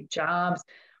there going to be jobs?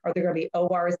 Are there going to be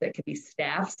ORs that could be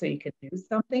staffed so you can do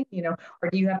something, or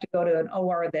do you have to go to an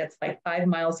OR that's like 5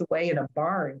 miles away in a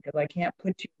barn because I can't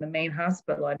put you in the main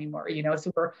hospital anymore,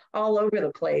 so we're all over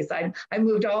the place. I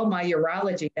moved all my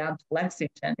urology down to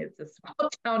Lexington. It's a small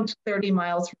town 30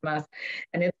 miles from us,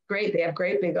 and it's great. They have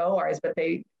great big ORs, but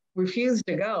they refused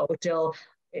to go till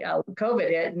COVID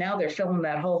hit. Now they're filling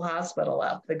that whole hospital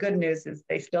up. The good news is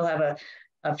they still have a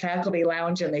faculty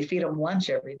lounge and they feed them lunch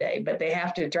every day, but they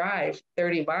have to drive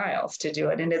 30 miles to do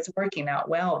it, and it's working out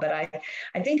well. But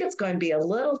I think it's going to be a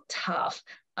little tough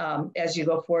as you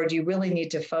go forward. You really need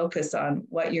to focus on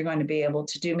what you're going to be able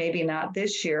to do, maybe not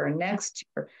this year or next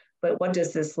year, but what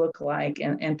does this look like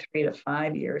in 3 to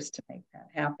 5 years to make that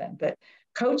happen. But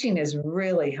coaching is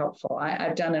really helpful.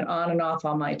 I've done it on and off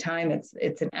all my time.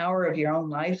 It's an hour of your own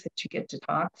life that you get to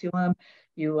talk to them.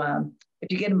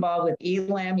 If you get involved with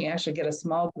ELAM, you actually get a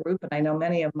small group. And I know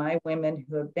many of my women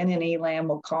who have been in ELAM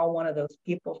will call one of those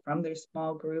people from their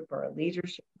small group or a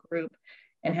leadership group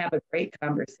and have a great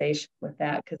conversation with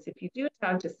that. Because if you do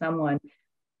talk to someone who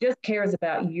just cares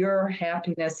about your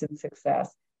happiness and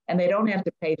success, and they don't have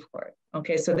to pay for it.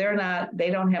 Okay, so they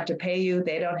don't have to pay you.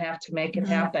 They don't have to make it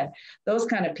happen. Those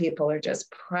kind of people are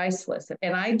just priceless.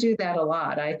 And I do that a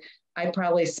lot. I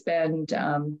probably spend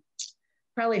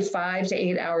probably 5 to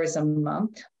 8 hours a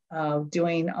month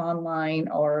doing online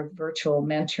or virtual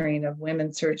mentoring of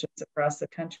women surgeons across the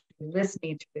country,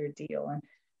 listening to their deal. And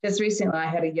just recently, I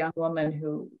had a young woman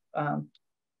who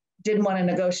didn't want to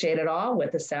negotiate at all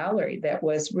with a salary that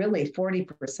was really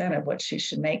 40% of what she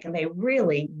should make. And they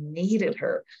really needed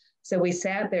her. So we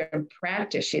sat there and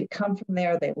practiced. She'd come from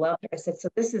there. They loved her. I said, so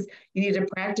you need to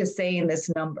practice saying this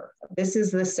number. This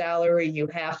is the salary you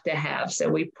have to have. So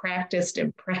we practiced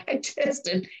and practiced,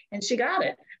 and she got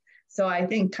it. So I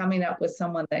think coming up with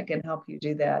someone that can help you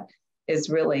do that is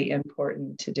really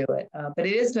important to do it. But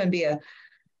it is going to be a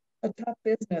tough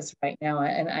business right now.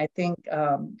 And I think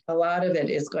a lot of it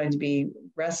is going to be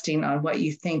resting on what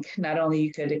you think not only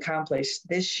you could accomplish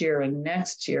this year and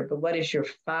next year, but what is your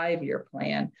 5-year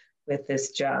plan with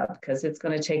this job? Because it's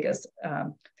going to take us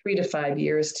 3 to 5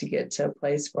 years to get to a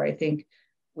place where I think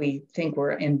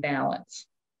we're in balance.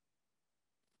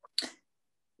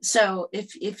 So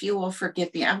if you will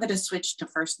forgive me, I'm going to switch to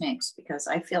first names because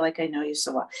I feel like I know you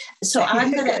so well. So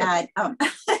I'm going to add,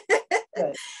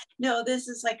 no, this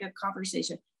is like a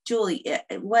conversation. Julie,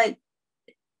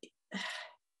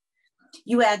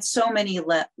 you add so many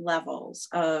levels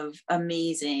of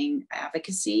amazing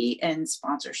advocacy and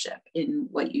sponsorship in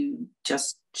what you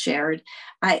just shared.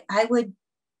 I would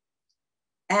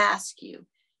ask you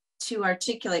to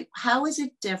articulate, how is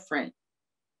it different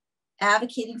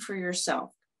advocating for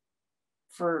yourself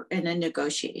in a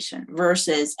negotiation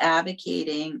versus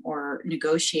advocating or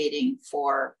negotiating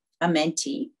for a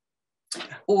mentee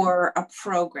or a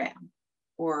program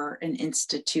or an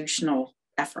institutional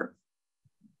effort?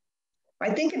 I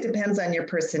think it depends on your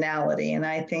personality. And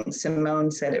I think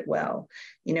Simone said it well.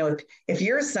 If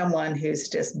you're someone who's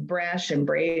just brash and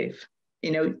brave,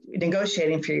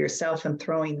 negotiating for yourself and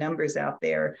throwing numbers out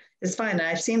there is fine. And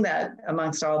I've seen that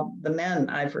amongst all the men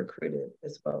I've recruited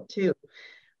as well, too.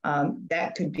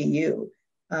 That could be you.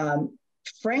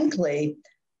 Frankly,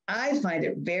 I find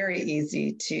it very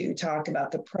easy to talk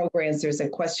about the programs. There's a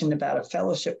question about a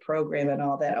fellowship program and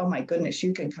all that. Oh my goodness,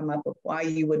 you can come up with why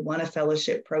you would want a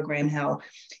fellowship program, how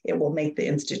it will make the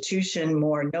institution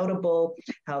more notable,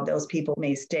 how those people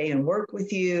may stay and work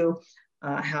with you,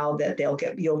 how that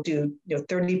you'll do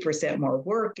 30% more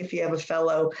work if you have a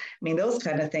fellow. I mean, those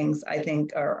kind of things I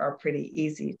think are pretty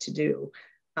easy to do.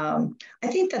 I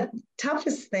think the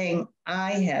toughest thing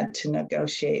I had to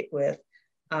negotiate with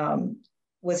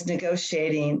was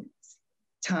negotiating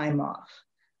time off,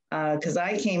 because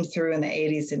I came through in the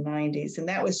 80s and 90s, and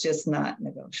that was just not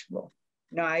negotiable.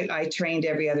 I trained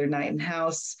every other night in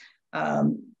house.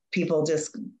 People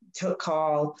just took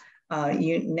call.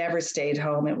 You never stayed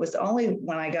home. It was only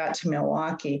when I got to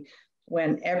Milwaukee,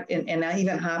 and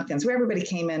even Hopkins, where everybody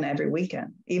came in every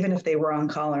weekend, even if they were on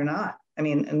call or not. I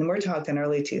mean, and we're talking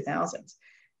early 2000s.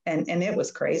 And it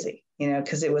was crazy,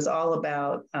 because it was all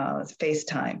about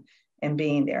FaceTime and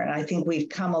being there. And I think we've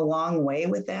come a long way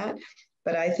with that.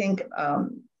 But I think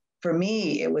for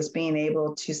me, it was being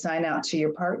able to sign out to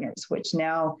your partners, which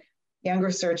now younger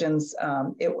surgeons,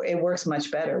 it works much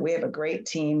better. We have a great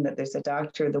team that there's a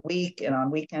doctor of the week, and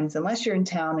on weekends, unless you're in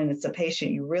town and it's a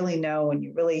patient you really know and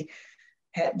you really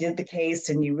did the case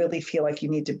and you really feel like you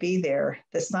need to be there,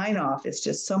 the sign off is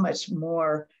just so much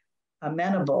more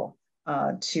amenable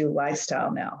to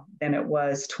lifestyle now than it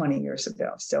was 20 years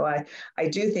ago. So I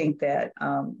do think that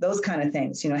those kind of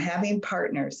things, having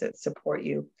partners that support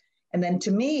you, And then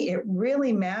to me, it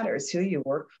really matters who you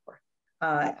work for.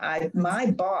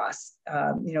 My boss,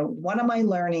 what am I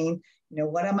learning?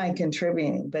 What am I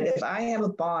contributing? But if I have a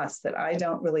boss that I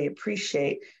don't really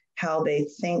appreciate how they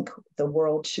think the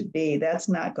world should be, that's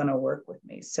not going to work with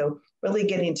me. So really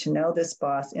getting to know this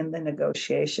boss in the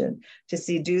negotiation to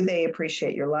see, do they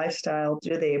appreciate your lifestyle?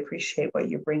 Do they appreciate what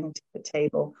you're bringing to the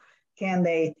table? Can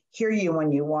they hear you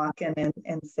when you walk in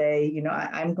and say,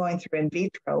 I'm going through in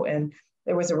vitro, and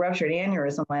there was a ruptured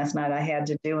aneurysm last night I had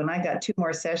to do, and I got 2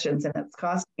 more sessions and it's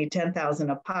costing me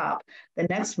 $10,000 a pop. The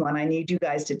next one, I need you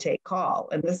guys to take call.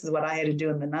 And this is what I had to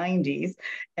do in the 90s.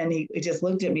 And he just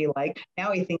looked at me like,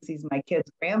 now he thinks he's my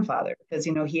kid's grandfather because,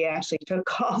 he actually took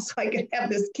call so I could have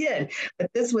this kid.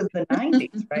 But this was the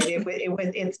 90s,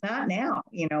 right? It's not now.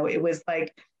 It was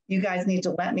like, you guys need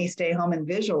to let me stay home and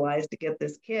visualize to get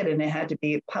this kid. And it had to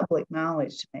be public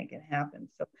knowledge to make it happen.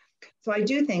 So I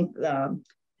do think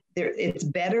it's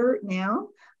better now.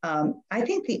 I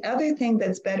think the other thing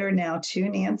that's better now too,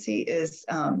 Nancy, is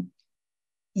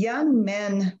young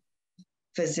men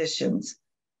physicians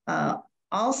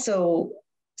also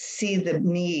see the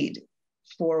need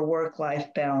for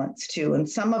work-life balance too. And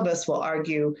some of us will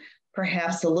argue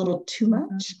perhaps a little too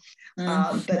much,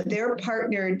 but they're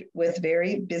partnered with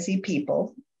very busy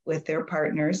people, with their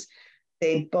partners.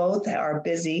 They both are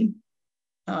busy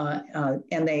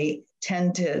and they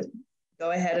tend to go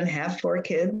ahead and have 4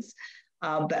 kids.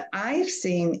 But I've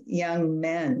seen young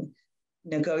men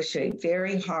negotiate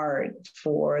very hard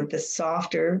for the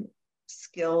softer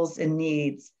skills and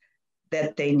needs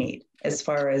that they need, as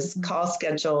far as call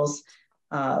schedules,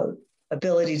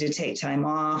 ability to take time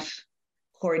off,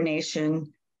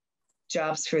 coordination,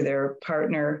 jobs for their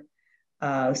partner,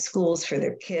 schools for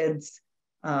their kids.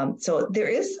 So there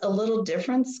is a little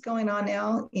difference going on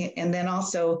now. And then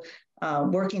also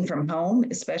working from home,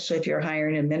 especially if you're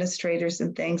hiring administrators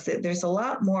and things, that there's a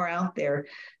lot more out there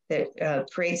that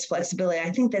creates flexibility.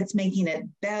 I think that's making it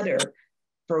better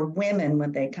for women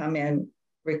when they come in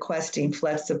requesting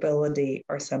flexibility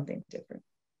or something different.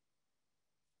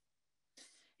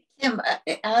 Kim,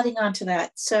 adding on to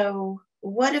that, so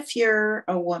what if you're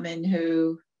a woman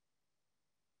who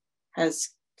has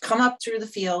come up through the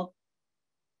field,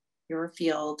 your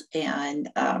field, and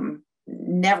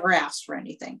never asked for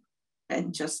anything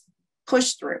and just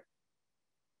pushed through?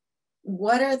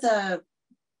 What are the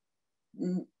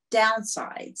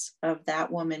downsides of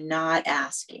that woman not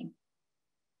asking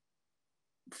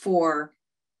for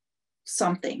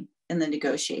something in the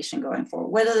negotiation going forward?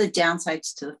 What are the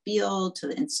downsides to the field, to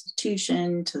the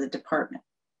institution, to the department?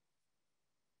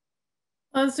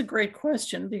 Well, that's a great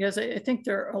question, because I think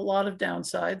there are a lot of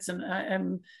downsides,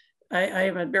 and I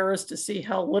am embarrassed to see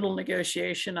how little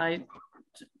negotiation I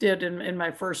did in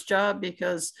my first job,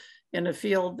 because in a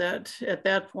field that at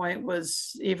that point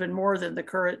was even more than the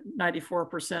current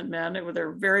 94% men, there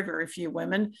were very, very few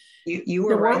women. You were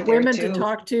there right weren't there women too. to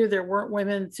talk to. There weren't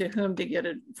women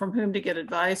from whom to get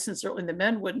advice, and certainly the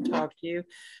men wouldn't talk to you.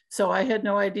 So I had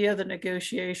no idea that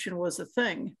negotiation was a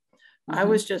thing. I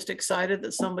was just excited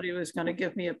that somebody was going to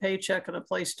give me a paycheck and a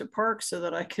place to park so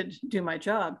that I could do my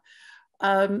job.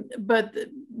 But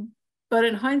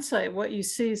in hindsight, what you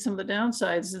see, some of the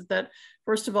downsides is that,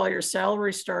 first of all, your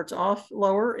salary starts off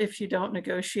lower if you don't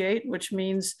negotiate, which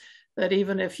means that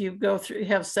even if you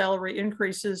have salary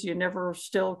increases, you never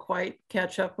still quite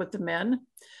catch up with the men.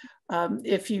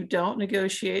 If you don't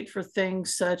negotiate for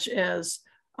things such as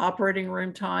operating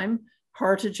room time,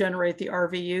 hard to generate the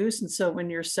RVUs. And so when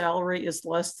your salary is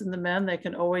less than the men, they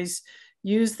can always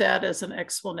use that as an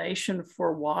explanation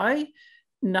for why,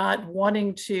 not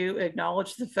wanting to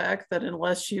acknowledge the fact that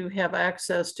unless you have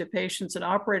access to patients in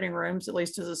operating rooms, at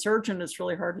least as a surgeon, it's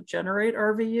really hard to generate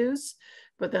RVUs,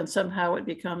 but then somehow it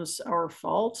becomes our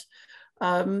fault.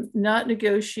 Not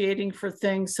negotiating for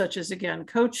things such as, again,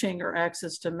 coaching or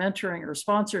access to mentoring or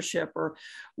sponsorship, or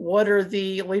what are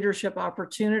the leadership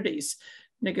opportunities.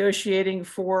 Negotiating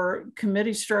for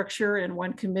committee structure and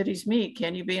when committees meet.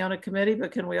 Can you be on a committee,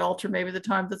 but can we alter maybe the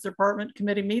time that the department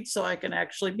committee meets so I can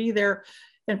actually be there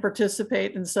and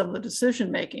participate in some of the decision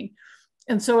making?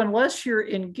 And so unless you're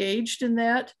engaged in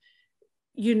that,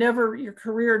 your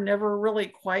career never really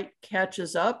quite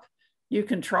catches up. You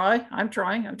can try. I'm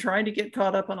trying to get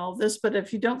caught up on all this, but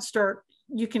if you don't start,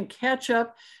 you can catch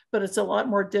up, but it's a lot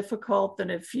more difficult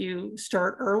than if you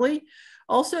start early.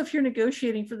 Also, if you're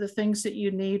negotiating for the things that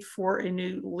you need for a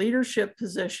new leadership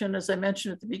position, as I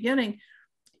mentioned at the beginning,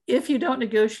 if you don't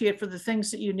negotiate for the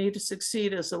things that you need to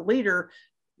succeed as a leader,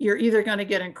 you're either going to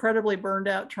get incredibly burned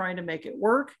out trying to make it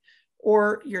work,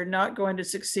 or you're not going to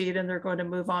succeed and they're going to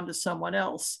move on to someone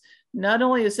else. not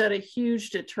only is that a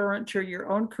huge deterrent to your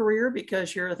own career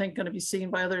because you're, I think, going to be seen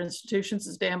by other institutions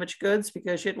as damaged goods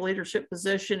because you had a leadership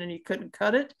position and you couldn't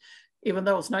cut it, even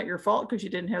though it's not your fault because you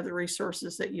didn't have the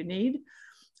resources that you need.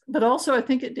 But also, I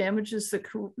think it damages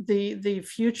the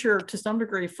future to some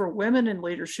degree for women in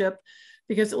leadership,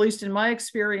 because at least in my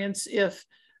experience, if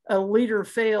a leader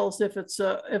fails, if it's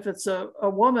a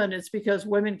woman, it's because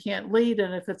women can't lead,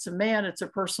 and if it's a man, it's a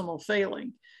personal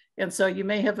failing. And so you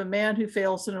may have a man who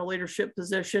fails in a leadership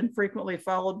position, frequently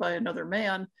followed by another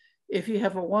man. If you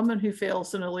have a woman who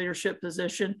fails in a leadership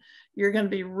position, you're going to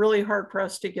be really hard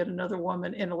pressed to get another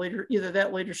woman in either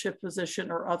that leadership position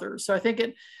or others. So I think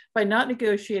by not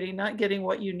negotiating, not getting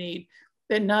what you need,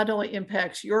 it not only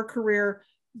impacts your career,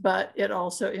 but it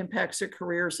also impacts the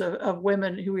careers of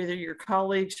women who either your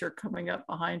colleagues or coming up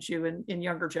behind you in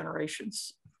younger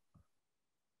generations.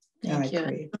 Thank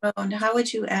you. Ramon, how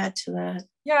would you add to that?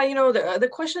 Yeah, the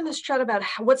question in this chat about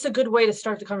what's a good way to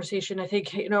start the conversation, I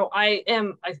think, I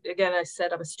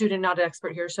said I'm a student, not an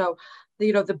expert here. So,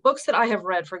 the books that I have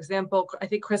read, for example, I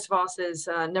think Chris Voss's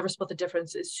Never Split the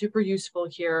Difference is super useful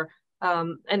here.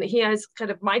 And he has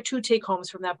kind of my two take homes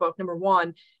from that book. Number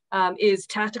one, is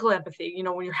tactical empathy.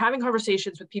 When you're having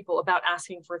conversations with people about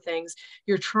asking for things,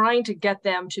 you're trying to get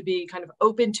them to be kind of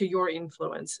open to your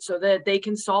influence so that they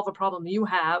can solve a problem you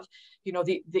have,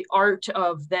 the art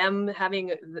of them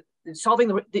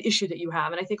solving the issue that you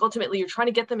have. And I think ultimately you're trying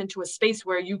to get them into a space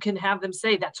where you can have them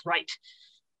say, that's right.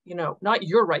 Not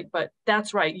you're right, but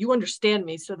that's right. You understand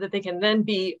me, so that they can then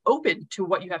be open to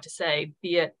what you have to say,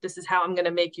 be it this is how I'm going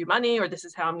to make you money, or this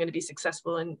is how I'm going to be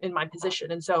successful in my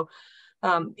position. And so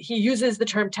he uses the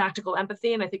term tactical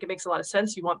empathy, and I think it makes a lot of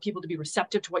sense. You want people to be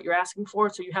receptive to what you're asking for,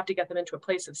 so you have to get them into a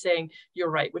place of saying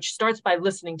you're right, which starts by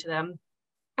listening to them.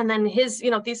 And then his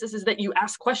thesis is that you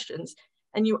ask questions,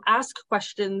 and you ask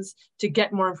questions to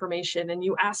get more information, and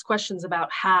you ask questions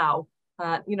about how,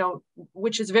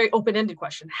 which is a very open-ended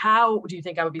question. How do you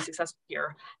think I would be successful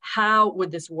here? How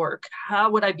would this work? How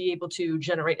would I be able to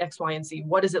generate X, Y, and Z?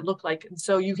 What does it look like? And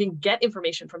so you can get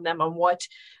information from them on what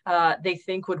they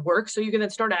think would work. So you can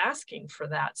then start asking for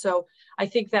that. So I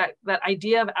think that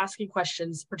idea of asking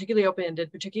questions, particularly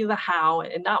open-ended, particularly the how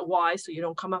and not why, so you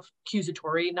don't come off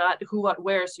accusatory, not who, what,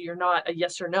 where, so you're not a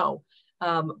yes or no,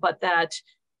 but that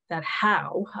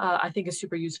how, I think is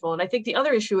super useful. And I think the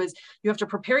other issue is you have to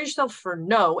prepare yourself for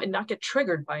no and not get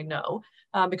triggered by no,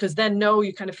 because then no,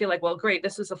 you kind of feel like, well, great,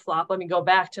 this is a flop. Let me go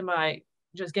back to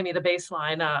just give me the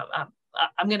baseline.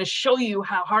 I'm going to show you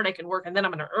how hard I can work, and then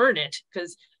I'm going to earn it,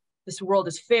 because this world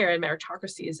is fair and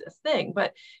meritocracy is a thing.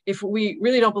 But if we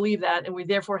really don't believe that, and we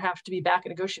therefore have to be back in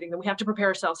negotiating, then we have to prepare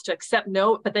ourselves to accept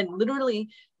no, but then literally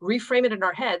reframe it in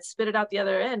our head, spit it out the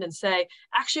other end and say,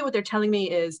 actually, what they're telling me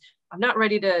is, I'm not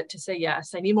ready to say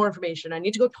yes. I need more information. I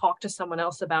need to go talk to someone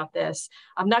else about this.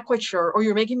 I'm not quite sure, or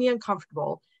you're making me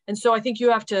uncomfortable. And so I think you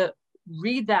have to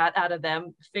read that out of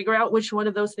them, figure out which one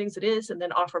of those things it is, and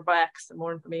then offer back some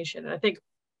more information. And I think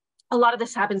a lot of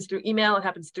this happens through email. It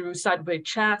happens through sideway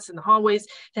chats in the hallways.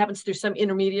 It happens through some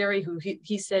intermediary who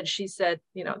he said, she said,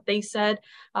 they said.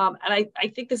 And I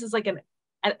think this is like an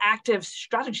active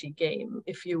strategy game,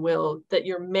 if you will, that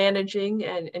you're managing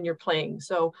and you're playing.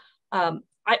 So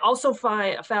I also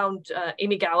found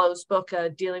Amy Gallo's book,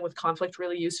 Dealing with Conflict,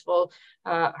 really useful.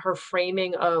 Her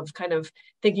framing of kind of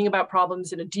thinking about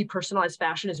problems in a depersonalized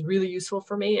fashion is really useful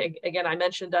for me. Again, I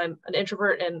mentioned I'm an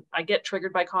introvert and I get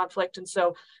triggered by conflict. And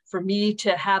so for me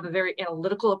to have a very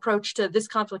analytical approach to this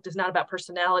conflict is not about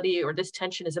personality, or this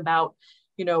tension is about,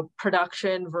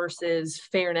 production versus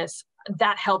fairness,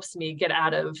 that helps me get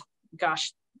out of,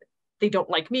 gosh, they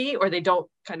don't like me, or they don't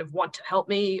kind of want to help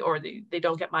me, or they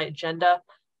don't get my agenda.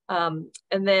 And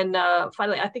then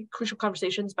finally, I think Crucial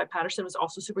Conversations by Patterson was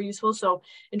also super useful. So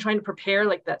in trying to prepare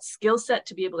like that skill set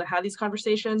to be able to have these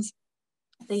conversations,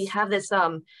 they have this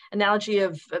analogy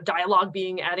of dialogue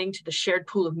adding to the shared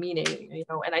pool of meaning,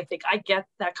 and I think I get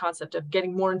that concept of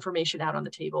getting more information out on the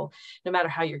table, no matter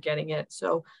how you're getting it.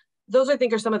 So those, I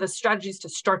think, are some of the strategies to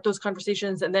start those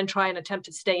conversations, and then try and attempt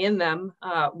to stay in them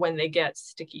when they get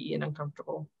sticky and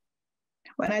uncomfortable.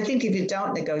 Well, I think if you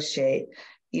don't negotiate,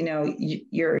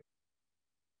 you're.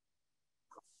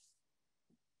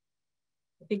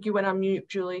 I think you went on mute,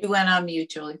 Julie. You went on mute,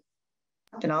 Julie.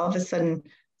 And all of a sudden,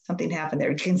 something happened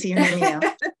there. You can see your name now.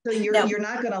 So you're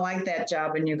not going to like that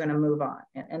job, and you're going to move on.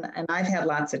 And I've had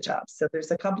lots of jobs. So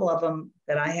there's a couple of them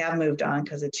that I have moved on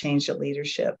because it changed the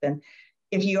leadership. And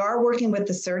if you are working with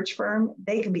the search firm,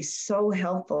 they can be so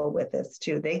helpful with this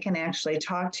too. They can actually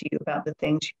talk to you about the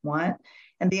things you want.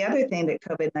 And the other thing that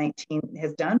COVID-19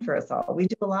 has done for us all, we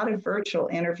do a lot of virtual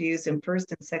interviews in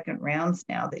first and second rounds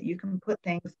now that you can put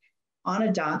things on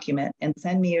a document and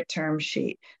send me a term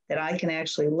sheet that I can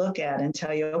actually look at and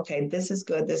tell you, okay, this is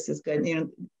good, this is good.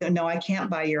 You know, no, I can't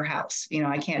buy your house. You know,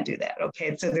 I can't do that.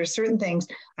 Okay, so there's certain things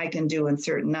I can do and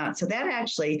certain not. So that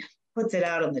actually puts it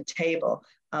out on the table.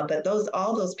 But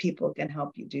all those people can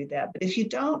help you do that. But if you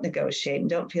don't negotiate and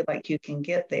don't feel like you can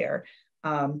get there,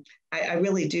 I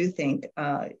really do think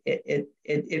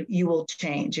you will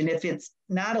change. And if it's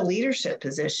not a leadership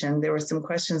position, there were some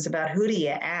questions about who do you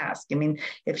ask? I mean,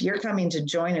 if you're coming to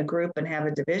join a group and have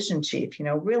a division chief, you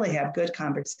know, really have good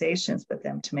conversations with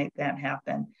them to make that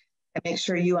happen and make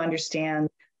sure you understand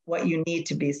what you need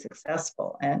to be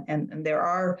successful. And there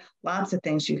are lots of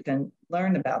things you can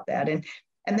learn about that. And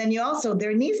then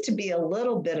there needs to be a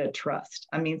little bit of trust.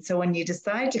 I mean, so when you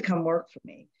decide to come work for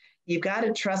me, you've got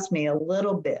to trust me a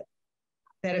little bit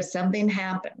that if something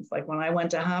happens, like when I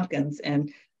went to Hopkins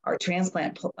and our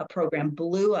transplant program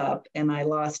blew up and I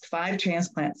lost 5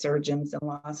 transplant surgeons and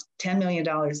lost $10 million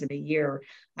in a year,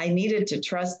 I needed to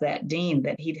trust that dean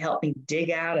that he'd help me dig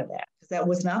out of that, because that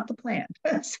was not the plan.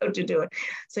 So to do it.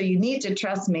 So you need to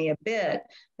trust me a bit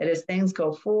that as things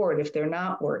go forward, if they're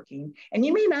not working, and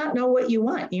you may not know what you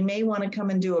want, you may want to come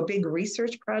and do a big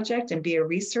research project and be a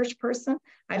research person.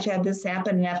 I've had this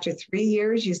happen. And after 3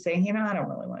 years, you say, you know, I don't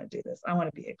really want to do this. I want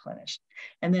to be a clinician.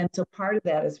 And then so part of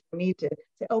that is for me to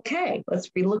say, okay, let's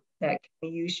relook at that. Can we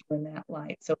use you in that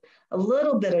light? So a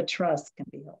little bit of trust can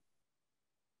be helpful.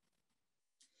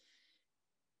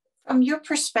 From your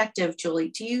perspective,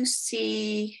 Julie,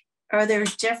 are there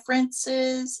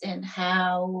differences in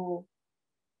how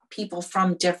people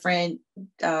from different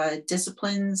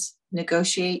disciplines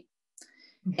negotiate?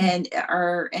 Mm-hmm. And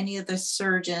are any of the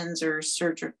surgeons or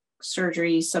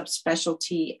surgery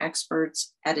subspecialty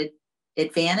experts at an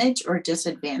advantage or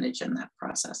disadvantage in that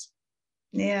process?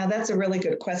 Yeah, that's a really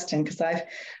good question, because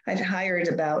I've hired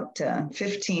about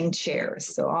 15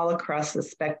 chairs, so all across the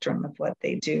spectrum of what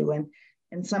they do, and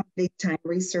some big time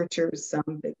researchers,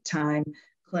 some big time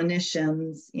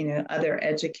clinicians, you know, other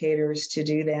educators to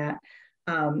do that.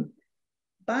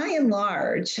 By and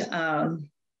large,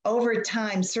 over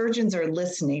time, surgeons are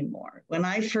listening more. When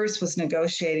I first was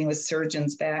negotiating with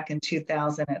surgeons back in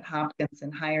 2000 at Hopkins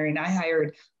and I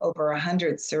hired over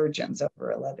 100 surgeons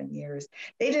over 11 years.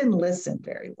 They didn't listen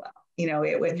very well. You know,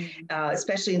 it would,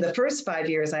 especially in the first 5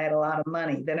 years, I had a lot of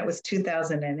money. Then it was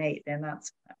 2008, and not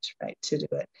so much, right, to do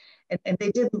it. And they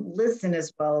didn't listen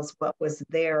as well as what was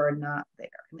there or not there.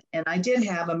 And I did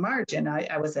have a margin.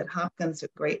 I was at Hopkins, a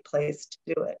great place to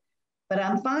do it. But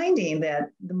I'm finding that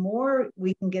the more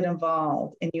we can get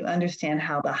involved and you understand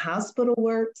how the hospital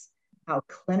works, how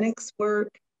clinics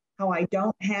work, how I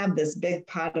don't have this big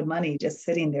pot of money just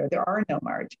sitting there. There are no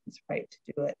margins, right, to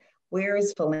do it. Where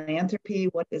is philanthropy?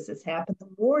 What does this happen? The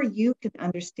more you can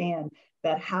understand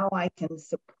that how I can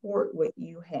support what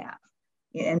you have.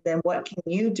 And then what can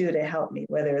you do to help me,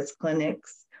 whether it's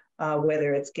clinics,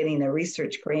 whether it's getting a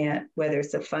research grant, whether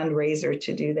it's a fundraiser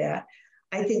to do that.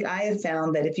 I think I have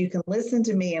found that if you can listen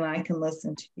to me and I can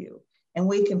listen to you, and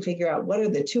we can figure out what are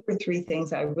the 2 or 3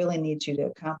 things I really need you to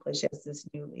accomplish as this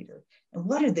new leader, and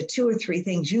what are the 2 or 3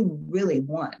 things you really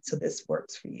want so this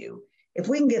works for you. If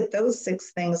we can get those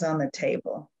 6 things on the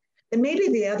table, then maybe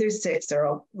the other 6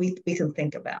 are we can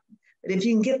think about. But if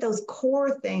you can get those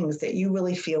core things that you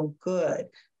really feel good,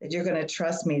 that you're going to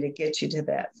trust me to get you to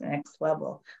that next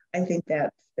level, I think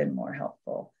that's been more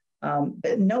helpful.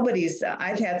 But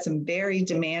I've had some very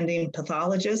demanding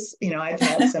pathologists, you know, I've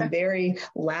had some very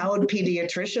loud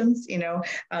pediatricians, you know,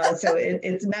 so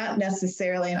it's not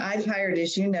necessarily, and I've hired,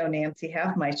 as you know, Nancy,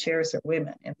 half my chairs are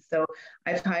women. And so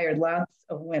I've hired lots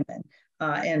of women,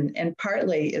 and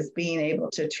partly is being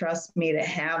able to trust me to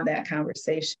have that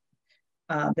conversation,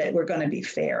 that we're going to be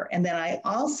fair. And then I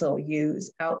also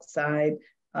use outside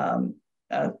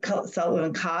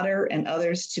Sullivan Cotter and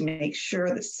others to make sure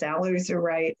the salaries are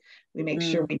right. We make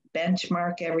sure we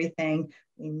benchmark everything.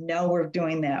 We know we're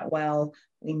doing that well.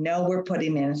 We know we're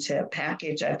putting it into a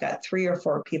package. I've got 3 or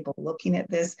 4 people looking at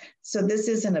this. So this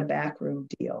isn't a backroom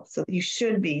deal. So they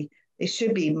should be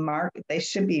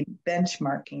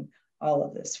benchmarking all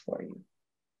of this for you.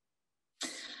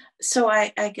 So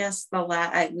I guess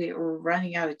we were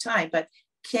running out of time, but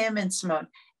Kim and Simone,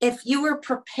 if you were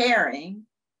preparing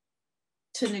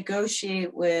to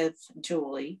negotiate with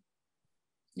Julie,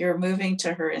 you're moving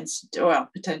to her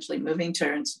potentially moving to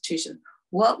her institution,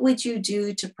 what would you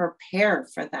do to prepare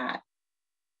for that?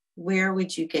 Where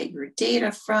would you get your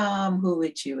data from? Who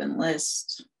would you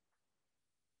enlist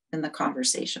in the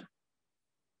conversation?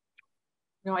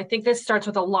 You know, I think this starts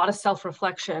with a lot of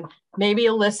self-reflection, maybe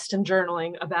a list and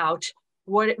journaling about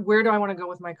where do I want to go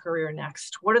with my career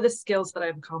next? What are the skills that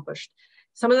I've accomplished?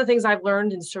 some of the things I've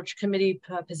learned in search committee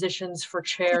positions for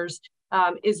chairs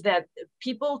is that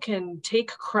people can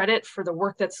take credit for the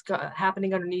work that's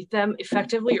happening underneath them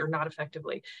effectively or not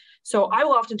effectively. So I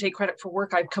will often take credit for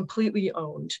work I've completely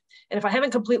owned. And if I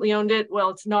haven't completely owned it, well,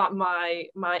 it's not my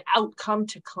outcome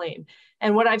to claim.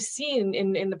 And what I've seen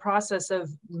in the process of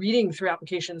reading through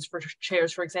applications for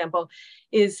chairs, for example,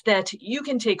 is that you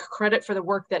can take credit for the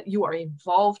work that you are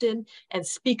involved in and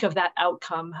speak of that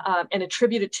outcome and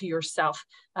attribute it to yourself.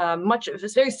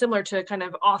 It's very similar to kind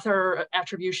of author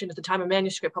attribution at the time of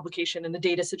manuscript publication and the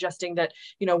data suggesting that,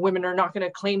 you know, women are not going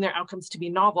to claim their outcomes to be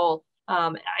novel.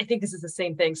 I think this is the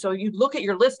same thing. So you look at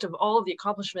your list of all of the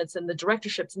accomplishments and the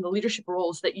directorships and the leadership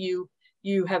roles that you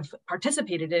have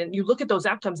participated in, you look at those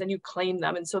outcomes and you claim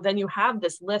them. And so then you have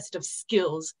this list of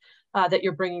skills that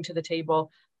you're bringing to the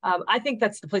table. I think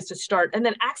that's the place to start. And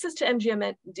then access to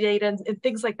MGM data and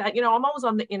things like that. You know, I'm always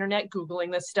on the internet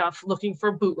Googling this stuff, looking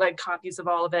for bootleg copies of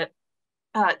all of it.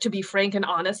 To be frank and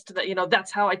honest, that, you know,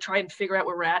 that's how I try and figure out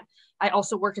where we're at. I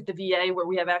also work at the VA where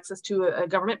we have access to a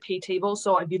government pay table.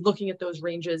 So I'd be looking at those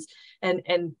ranges and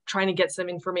trying to get some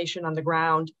information on the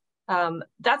ground.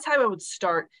 That's how I would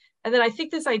start. And then I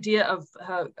think this idea of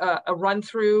a run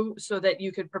through so that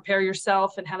you could prepare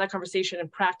yourself and have that conversation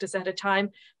and practice ahead of time,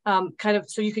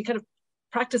 so you can kind of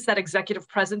practice that executive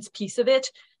presence piece of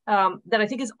it, that I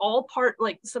think is all part,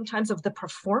 like, sometimes of the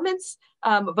performance,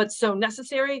 but so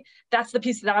necessary. That's the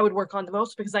piece that I would work on the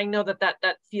most, because I know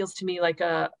that feels to me like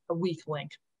a weak link.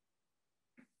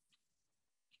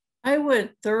 I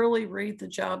would thoroughly read the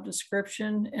job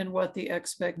description and what the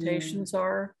expectations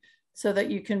are, so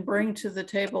that you can bring to the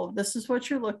table, this is what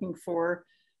you're looking for.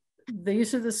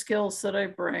 These are the skills that I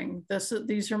bring.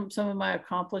 These are some of my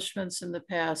accomplishments in the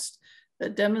past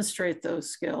that demonstrate those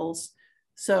skills.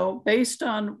 So based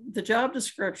on the job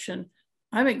description,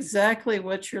 I'm exactly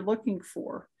what you're looking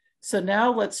for. So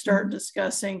now let's start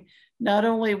discussing not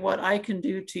only what I can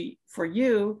do for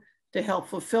you to help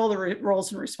fulfill the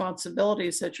roles and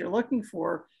responsibilities that you're looking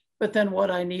for, but then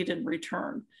what I need in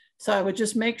return. So I would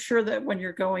just make sure that when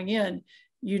you're going in,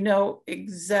 you know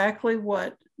exactly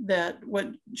what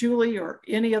Julie or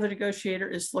any other negotiator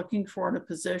is looking for in a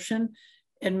position,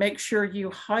 and make sure you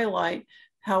highlight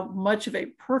how much of a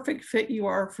perfect fit you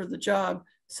are for the job.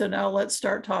 So now let's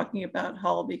start talking about how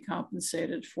I'll be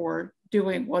compensated for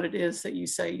doing what it is that you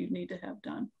say you need to have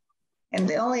done. And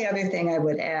the only other thing I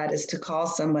would add is to call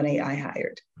somebody I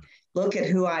hired. Look at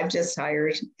who I've just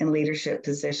hired in leadership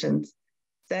positions,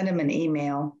 send them an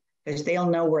email, because they'll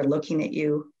know we're looking at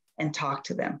you, and talk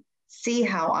to them. See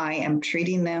how I am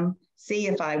treating them. See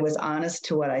if I was honest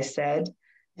to what I said.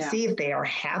 Yeah. See if they are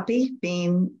happy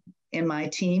being in my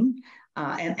team.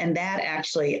 And that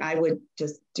actually, I would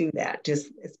just do that,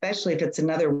 just especially if it's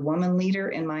another woman leader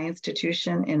in my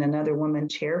institution, in another woman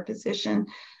chair position,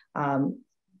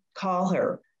 call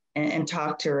her and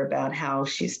talk to her about how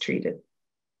she's treated.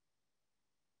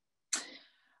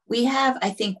 We have,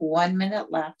 I think, 1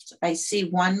 minute left. I see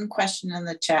one question in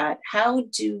the chat. How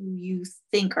do you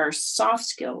think our soft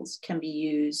skills can be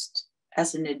used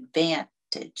as an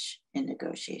advantage in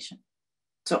negotiation?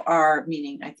 So our,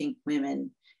 meaning, I think,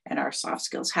 women and our soft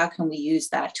skills, how can we use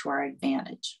that to our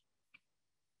advantage?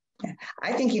 Yeah.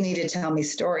 I think you need to tell me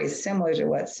stories similar to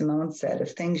what Simone said,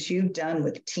 of things you've done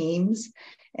with teams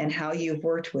and how you've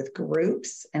worked with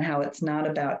groups and how it's not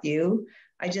about you.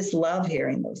 I just love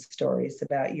hearing those stories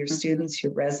about your students,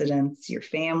 your residents, your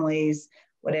families,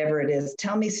 whatever it is.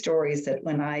 Tell me stories that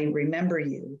when I remember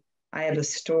you, I have a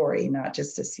story, not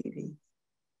just a CV.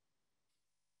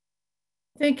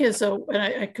 I think and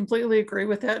I completely agree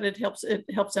with that. It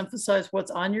helps emphasize what's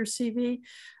on your CV.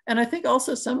 And I think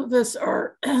also some of us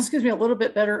are, a little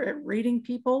bit better at reading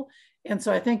people. And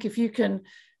so I think if you can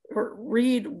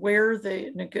read where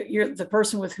the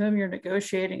person with whom you're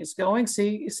negotiating is going,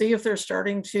 see if they're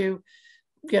starting to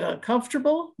get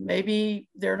uncomfortable. Maybe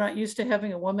they're not used to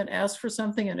having a woman ask for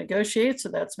something and negotiate, so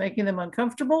that's making them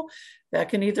uncomfortable. That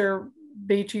can either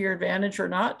be to your advantage or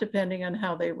not, depending on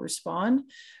how they respond.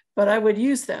 But I would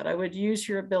use that. I would use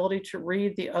your ability to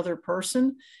read the other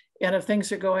person. And if things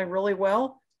are going really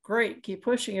well, great, keep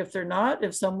pushing. If they're not,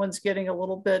 if someone's getting a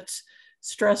little bit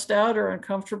stressed out or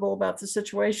uncomfortable about the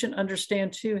situation,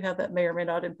 understand too how that may or may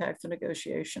not impact the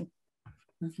negotiation.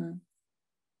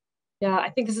 Yeah, I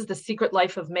think this is the secret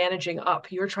life of managing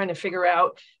up. You're trying to figure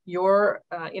out your,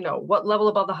 what level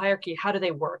above the hierarchy, how do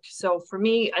they work? So for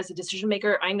me as a decision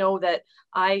maker, I know that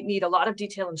I need a lot of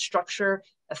detail and structure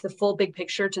of the full big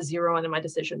picture to zero in my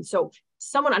decision. So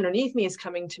someone underneath me is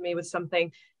coming to me with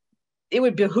something. it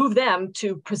would behoove them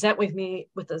to present with me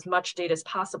with as much data as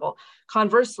possible.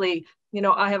 Conversely,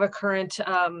 I have a current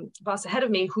boss ahead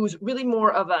of me who's really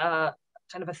more of a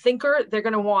kind of a thinker. They're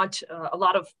going to want a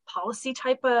lot of policy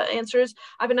type answers.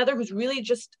 I have another who's really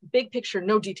just big picture,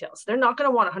 no details. They're not going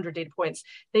to want 100 data points.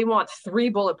 They want 3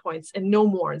 bullet points and no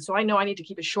more. And so I know I need to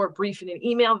keep a short brief in an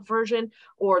email version,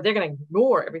 or they're going to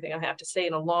ignore everything I have to say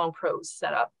in a long prose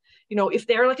setup. If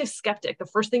they're like a skeptic, the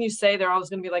first thing you say, they're always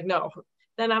going to be like, no.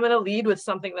 Then I'm going to lead with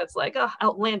something that's like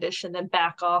outlandish and then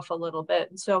back off a little bit.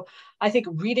 And so I think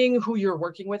reading who you're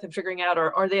working with and figuring out,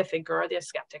 are they a thinker? Are they a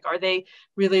skeptic? Are they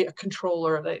really a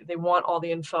controller? They want all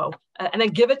the info, and then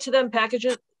give it to them, package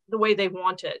it the way they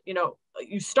want it.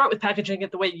 You start with packaging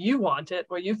it the way you want it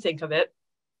or you think of it,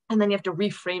 and then you have to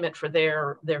reframe it for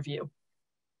their view.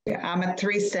 Yeah, I'm a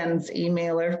 3-sentence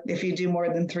emailer. If you do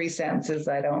more than 3 sentences,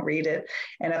 I don't read it.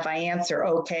 And if I answer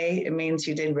okay, it means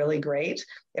you did really great.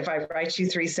 If I write you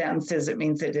 3 sentences, it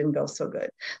means it didn't go so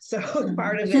good. So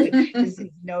part of it is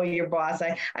know your boss.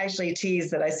 I actually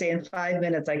tease that I say in 5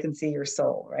 minutes, I can see your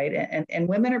soul, right? And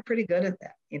women are pretty good at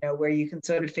that, where you can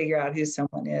sort of figure out who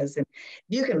someone is. And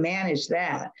if you can manage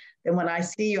that, then when I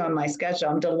see you on my schedule,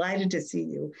 I'm delighted to see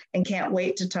you and can't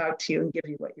wait to talk to you and give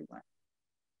you what you want.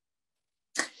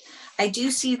 I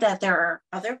do see that there are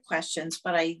other questions,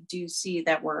 but I do see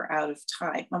that we're out of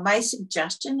time. Well, my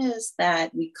suggestion is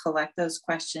that we collect those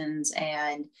questions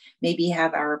and maybe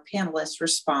have our panelists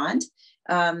respond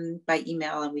by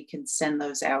email, and we can send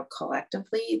those out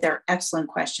collectively. They're excellent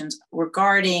questions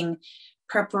regarding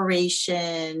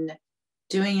preparation,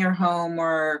 doing your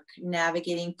homework,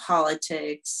 navigating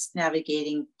politics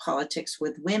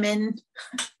with women.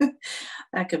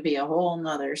 That could be a whole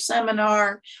nother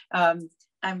seminar.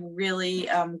 I'm really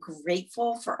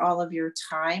grateful for all of your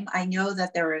time. I know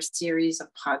that there are a series of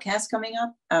podcasts coming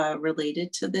up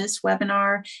related to this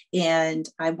webinar, and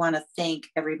I want to thank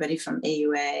everybody from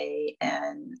AUA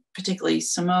and particularly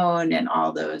Simone and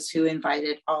all those who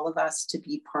invited all of us to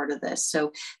be part of this.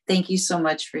 So thank you so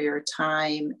much for your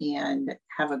time, and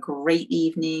have a great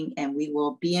evening, and we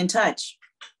will be in touch.